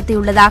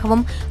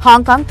தீவிரப்படுத்தியுள்ளதாகவும்,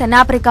 ஹாங்காங்,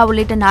 தென்னாப்பிரிக்கா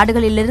உள்ளிட்ட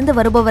நாடுகளிலிருந்து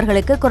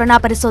வருபவர்களுக்கு கொரோனா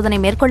பரிசோதனை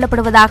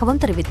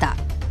மேற்கொள்ளப்படுவதாகவும் தெரிவித்தார்.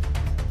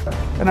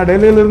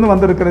 டெல்லியிலிருந்து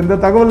வந்திருக்கிற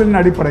இந்த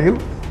தகவலின் அடிப்படையில்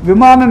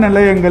விமான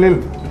நிலையங்களில்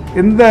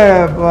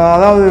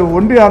அதாவது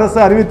ஒன்றிய அரசு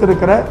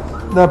அறிவித்திருக்கிற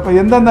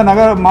எந்தெந்த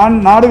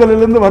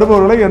நாடுகளிலிருந்து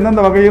வருபவர்களை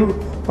எந்தெந்த வகையில்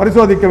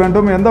பரிசோதிக்க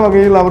வேண்டும், எந்த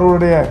வகையில்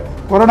அவர்களுடைய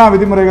கொரோனா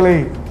விதிமுறைகளை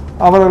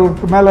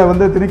அவர்களுக்கு மேலே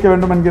திணிக்க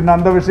வேண்டும் என்கின்ற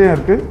அந்த விஷயம்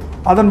இருக்குது.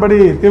 அதன்படி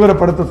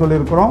தீவிரப்படுத்த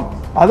சொல்லியிருக்கிறோம்.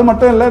 அது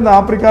மட்டும் இல்லை, இந்த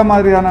ஆப்பிரிக்கா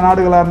மாதிரியான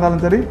நாடுகளாக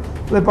இருந்தாலும் சரி,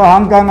 இப்போ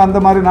ஹாங்காங் அந்த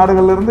மாதிரி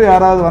நாடுகளிலிருந்து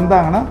யாராவது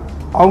வந்தாங்கன்னா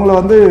அவங்கள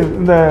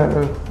இந்த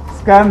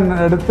ஸ்கேன்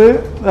எடுத்து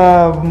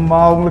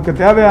அவங்களுக்கு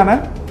தேவையான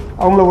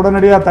அவங்கள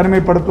உடனடியாக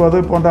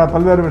தனிமைப்படுத்துவது போன்ற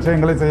பல்வேறு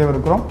விஷயங்களை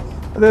செய்யவிருக்கிறோம்.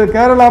 அது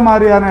கேரளா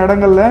மாதிரியான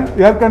இடங்களில்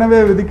ஏற்கனவே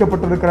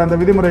விதிக்கப்பட்டிருக்கிற அந்த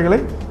விதிமுறைகளை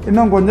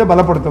இன்னும் கொஞ்சம்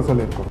பலப்படுத்த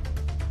சொல்லியிருக்கிறோம்.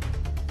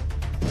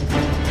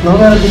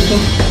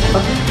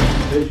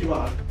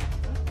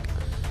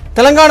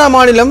 தெலங்கானா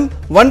மாநிலம்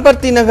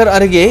வன்பர்த்தி நகர்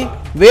அருகே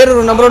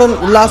வேறொரு நபருடன்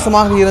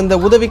உல்லாசமாக இருந்த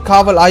உதவி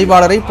காவல்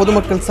ஆய்வாளரை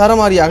பொதுமக்கள்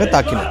சரமாரியாக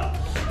தாக்கினர்.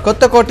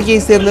 கொத்தக்கோட்டையை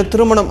சேர்ந்த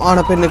திருமணம் ஆன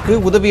பெண்ணுக்கு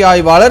உதவி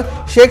ஆய்வாளர்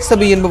ஷேக்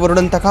சபி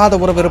என்பவருடன்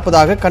தகாத உறவு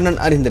இருப்பதாக கண்ணன்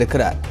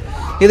அறிந்திருக்கிறார்.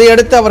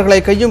 இதையடுத்து அவர்களை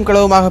கையும்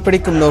களவுமாக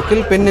பிடிக்கும்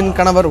நோக்கில் பெண்ணின்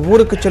கணவர்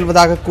ஊருக்கு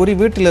செல்வதாக கூறி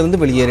வீட்டிலிருந்து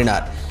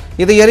வெளியேறினார்.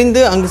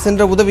 இதையறிந்து அங்கு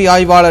சென்ற உதவி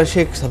ஆய்வாளர்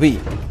ஷேக் சபி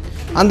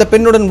அந்த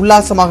பெண்ணுடன்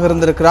உல்லாசமாக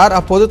இருந்திருக்கிறார்.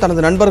 அப்போது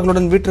தனது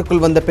நண்பர்களுடன்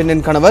வீட்டிற்குள் வந்த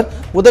பெண்ணின் கணவர்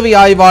உதவி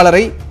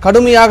ஆய்வாளரை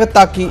கடுமையாக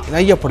தாக்கி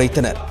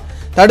நையப்புடைத்தனர்.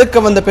 தடுக்க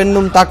வந்த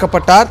பெண்ணும்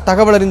தாக்கப்பட்டார்.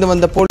 தகவல் அறிந்து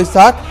வந்த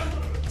போலீசார்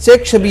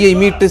ஷேக் ஷபியை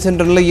மீட்டு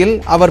சென்ற நிலையில்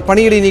அவர்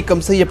பணியிடை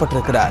நீக்கம்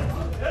செய்யப்பட்டிருக்கிறார்.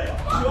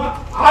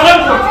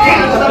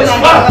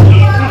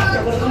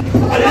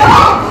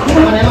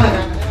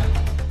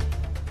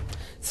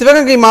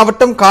 சிவகங்கை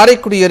மாவட்டம்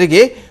காரைக்குடி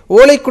அருகே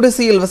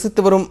ஓலைக்குடிசையில்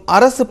வசித்து வரும்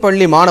அரசு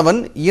பள்ளி மாணவன்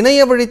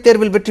இணைய வழி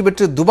தேர்வில் வெற்றி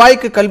பெற்று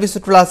துபாய்க்கு கல்வி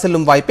சுற்றுலா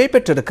செல்லும் வாய்ப்பை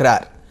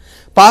பெற்றிருக்கிறார்.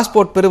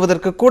 பாஸ்போர்ட்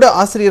பெறுவதற்கு கூட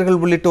ஆசிரியர்கள்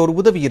உள்ளிட்டோர்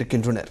உதவி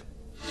இருக்கின்றனர்.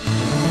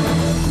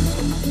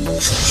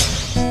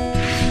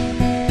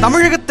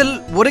 தமிழகத்தில்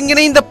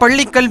ஒருங்கிணைந்த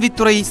பள்ளி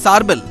கல்வித்துறை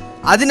சார்பில்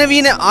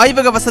அதிநவீன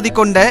ஆய்வக வசதி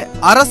கொண்ட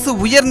அரசு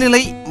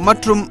உயர்நிலை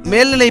மற்றும்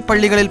மேல்நிலை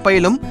பள்ளிகளில்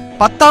பயிலும்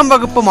 10ஆம்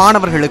வகுப்பு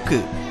மாணவர்களுக்கு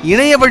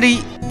இணையவழி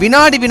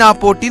வினாடி வினா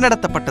போட்டி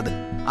நடத்தப்பட்டது.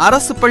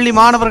 அரசு பள்ளி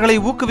மாணவர்களை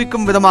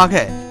ஊக்குவிக்கும்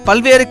விதமாக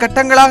பல்வேறு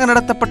கட்டங்களாக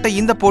நடத்தப்பட்ட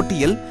இந்த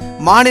போட்டியில்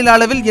மாநில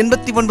அளவில்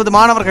 89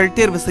 மாணவர்கள்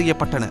தேர்வு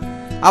செய்யப்பட்டனர்.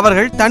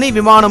 அவர்கள் தனி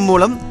விமானம்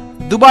மூலம்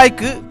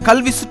துபாய்க்கு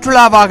கல்வி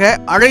சுற்றுலாவாக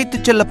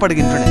அழைத்துச்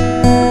செல்லப்படுகின்றனர்.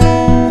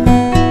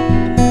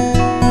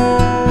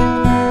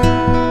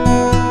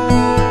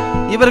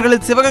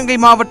 இவர்களில் சிவகங்கை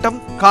மாவட்டம்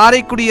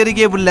காரைக்குடி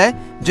அருகே உள்ள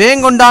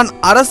ஜெயங்கொண்டான்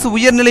அரசு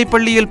உயர்நிலைப்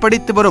பள்ளியில்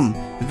படித்து வரும்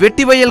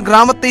வெட்டிவயல்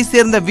கிராமத்தை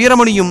சேர்ந்த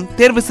வீரமணியும்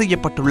தேர்வு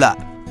செய்யப்பட்டுள்ளார்.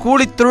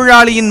 கூலித்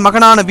தொழிலாளியின்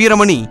மகனான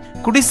வீரமணி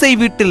குடிசை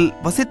வீட்டில்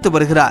வசித்து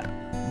வருகிறார்.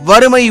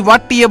 வறுமை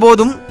வாட்டிய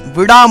போதும்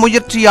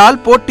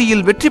விடாமுயற்சியால்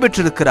போட்டியில் வெற்றி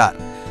பெற்றிருக்கிறார்.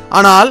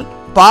 ஆனால்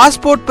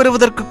பாஸ்போர்ட்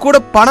பெறுவதற்கு கூட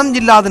பணம்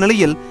இல்லாத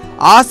நிலையில்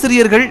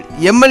ஆசிரியர்கள்,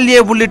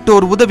 எம்எல்ஏ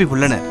உள்ளிட்டோர் உதவி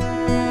உள்ளனர்.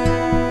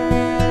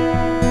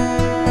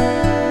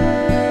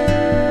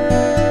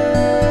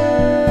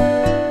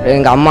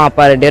 எங்கள் அம்மா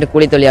அப்பா 2 பேர்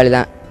கூலி தொழிலாளி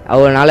தான்.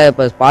 அவங்களால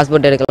இப்போ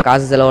பாஸ்போர்ட் எடுக்கலாம்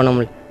காசு செலவணும்.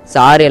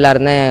 சார்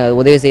எல்லாரும் தான்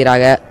உதவி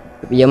செய்கிறாங்க.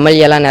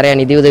 எம்எல்ஏலாம் நிறையா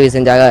நிதி உதவி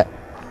செஞ்சாங்க.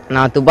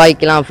 நான்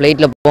துபாய்க்கெலாம்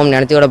ஃப்ளைட்டில் போகும்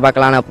நினச்சி கூட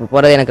பார்க்கலாம். நான்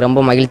போகிறது எனக்கு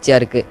ரொம்ப மகிழ்ச்சியாக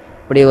இருக்குது.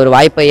 இப்படி ஒரு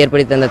வாய்ப்பை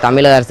ஏற்படுத்தி தந்த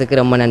தமிழக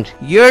அரசுக்கு ரொம்ப நன்றி.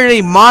 ஏழை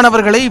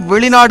மாணவர்களை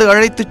வெளிநாடு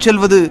அழைத்துச்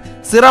செல்வது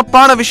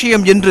சிறப்பான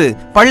விஷயம் என்று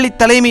பள்ளி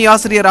தலைமை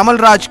ஆசிரியர்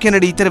அமல்ராஜ்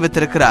கென்னடி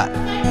தெரிவித்திருக்கிறார்.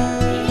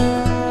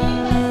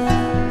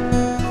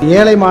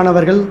 ஏழை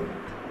மாணவர்கள்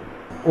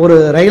ஒரு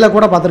ரயிலை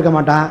கூட பார்த்துருக்க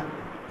மாட்டான்,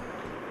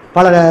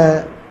 பல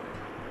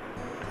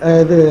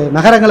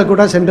நகரங்களுக்கு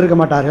கூட சென்றிருக்க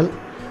மாட்டார்கள்.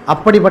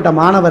 அப்படிப்பட்ட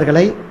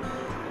மாணவர்களை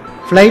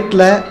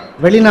ஃப்ளைட்டில்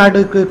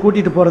வெளிநாடுக்கு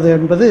கூட்டிகிட்டு போகிறது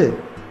என்பது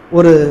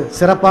ஒரு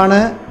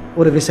சிறப்பான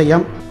ஒரு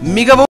விஷயம்.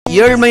 மிகவும்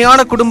ஏழ்மையான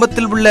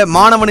குடும்பத்தில் உள்ள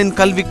மாணவனின்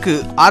கல்விக்கு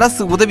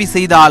அரசு உதவி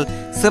செய்தால்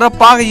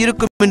சிறப்பாக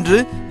இருக்கும் என்று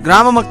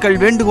கிராம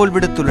மக்கள் வேண்டுகோள்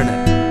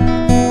விடுத்துள்ளனர்.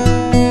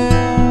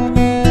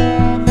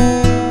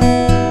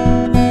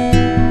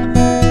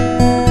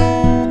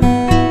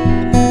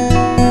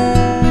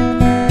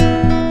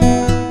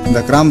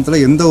 இந்த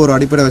கிராமத்தில் எந்த ஒரு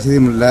அடிப்படை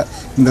வசதியும் இல்லை.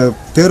 இந்த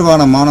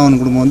தேர்வான மாணவன்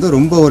குடும்பம் வந்து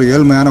ரொம்ப ஒரு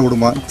ஏழ்மையான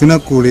குடும்பம்,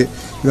 தினக்கூலி.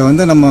 இதை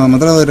வந்து நம்ம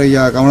முதல்வர்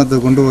ஐயா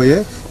கவனத்துக்கு கொண்டு போய்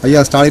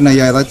ஐயா ஸ்டாலின்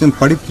ஐயா ஏதாச்சும்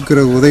படிப்புக்கிற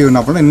உதவி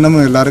அப்படின்னா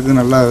இன்னமும் எல்லாருக்கும்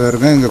நல்லா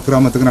இருக்கும், எங்கள்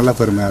கிராமத்துக்கு நல்லா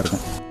பெருமையாக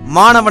இருக்கும்.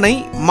 மாணவனை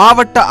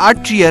மாவட்ட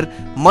ஆட்சியர்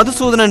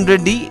மதுசூதனன்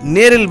ரெட்டி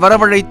நேரில்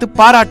வரவழைத்து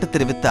பாராட்டு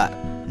தெரிவித்தார்.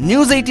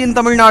 நியூஸ் 18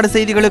 தமிழ்நாடு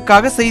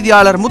செய்திகளுக்காக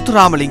செய்தியாளர்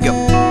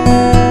முத்துராமலிங்கம்.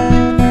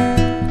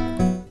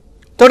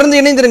 தொடர்ந்து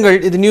இணைந்திருங்கள்.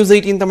 இது நியூஸ்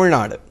 18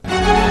 தமிழ்நாடு.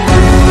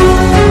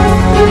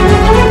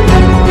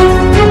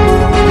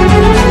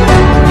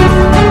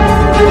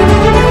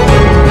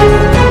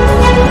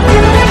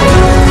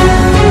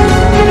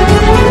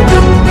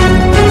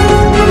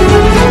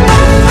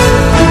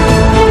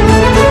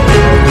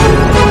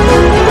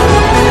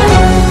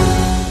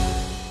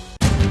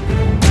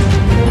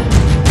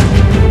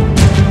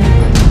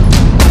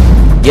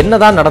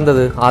 என்னதான்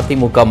நடந்தது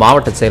அதிமுக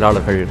மாவட்ட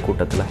செயலாளர்கள்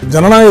கூட்டத்தில்?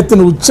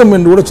 ஜனநாயகத்தின் உச்சம்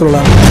என்று கூட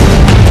சொல்லலாம்.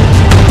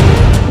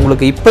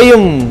 உங்களுக்கு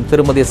இப்பயும்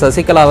திருமதி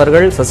சசிகலா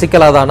அவர்கள்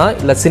சசிகலா தானா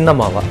இல்ல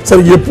சின்னமாவா?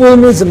 சார்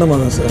எப்போதுமே சின்னமா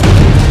தான் சார்.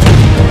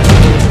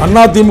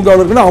 அதிமுக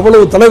அவர்கள்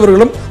அவ்வளவு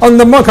தலைவர்களும்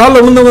அந்த அம்மா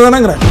காலில் விழுந்தவங்க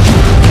தானேங்கிறேன்.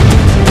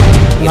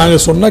 நாங்க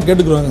சொன்னா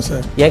கேட்டுக்குவாங்க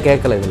சார். ஏன்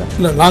கேட்கல இதுல?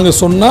 இல்ல நாங்க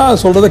சொன்னா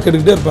சொல்றதை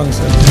கேட்டுக்கிட்டே இருப்பாங்க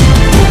சார்.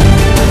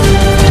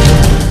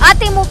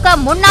 அதிமுக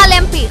முன்னாள்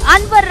எம்பி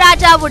அன்வர்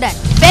ராஜாவுடன்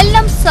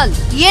வெல்லம் சொல்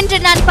இன்று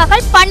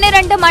நண்பகல்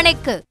 12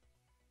 மணிக்கு.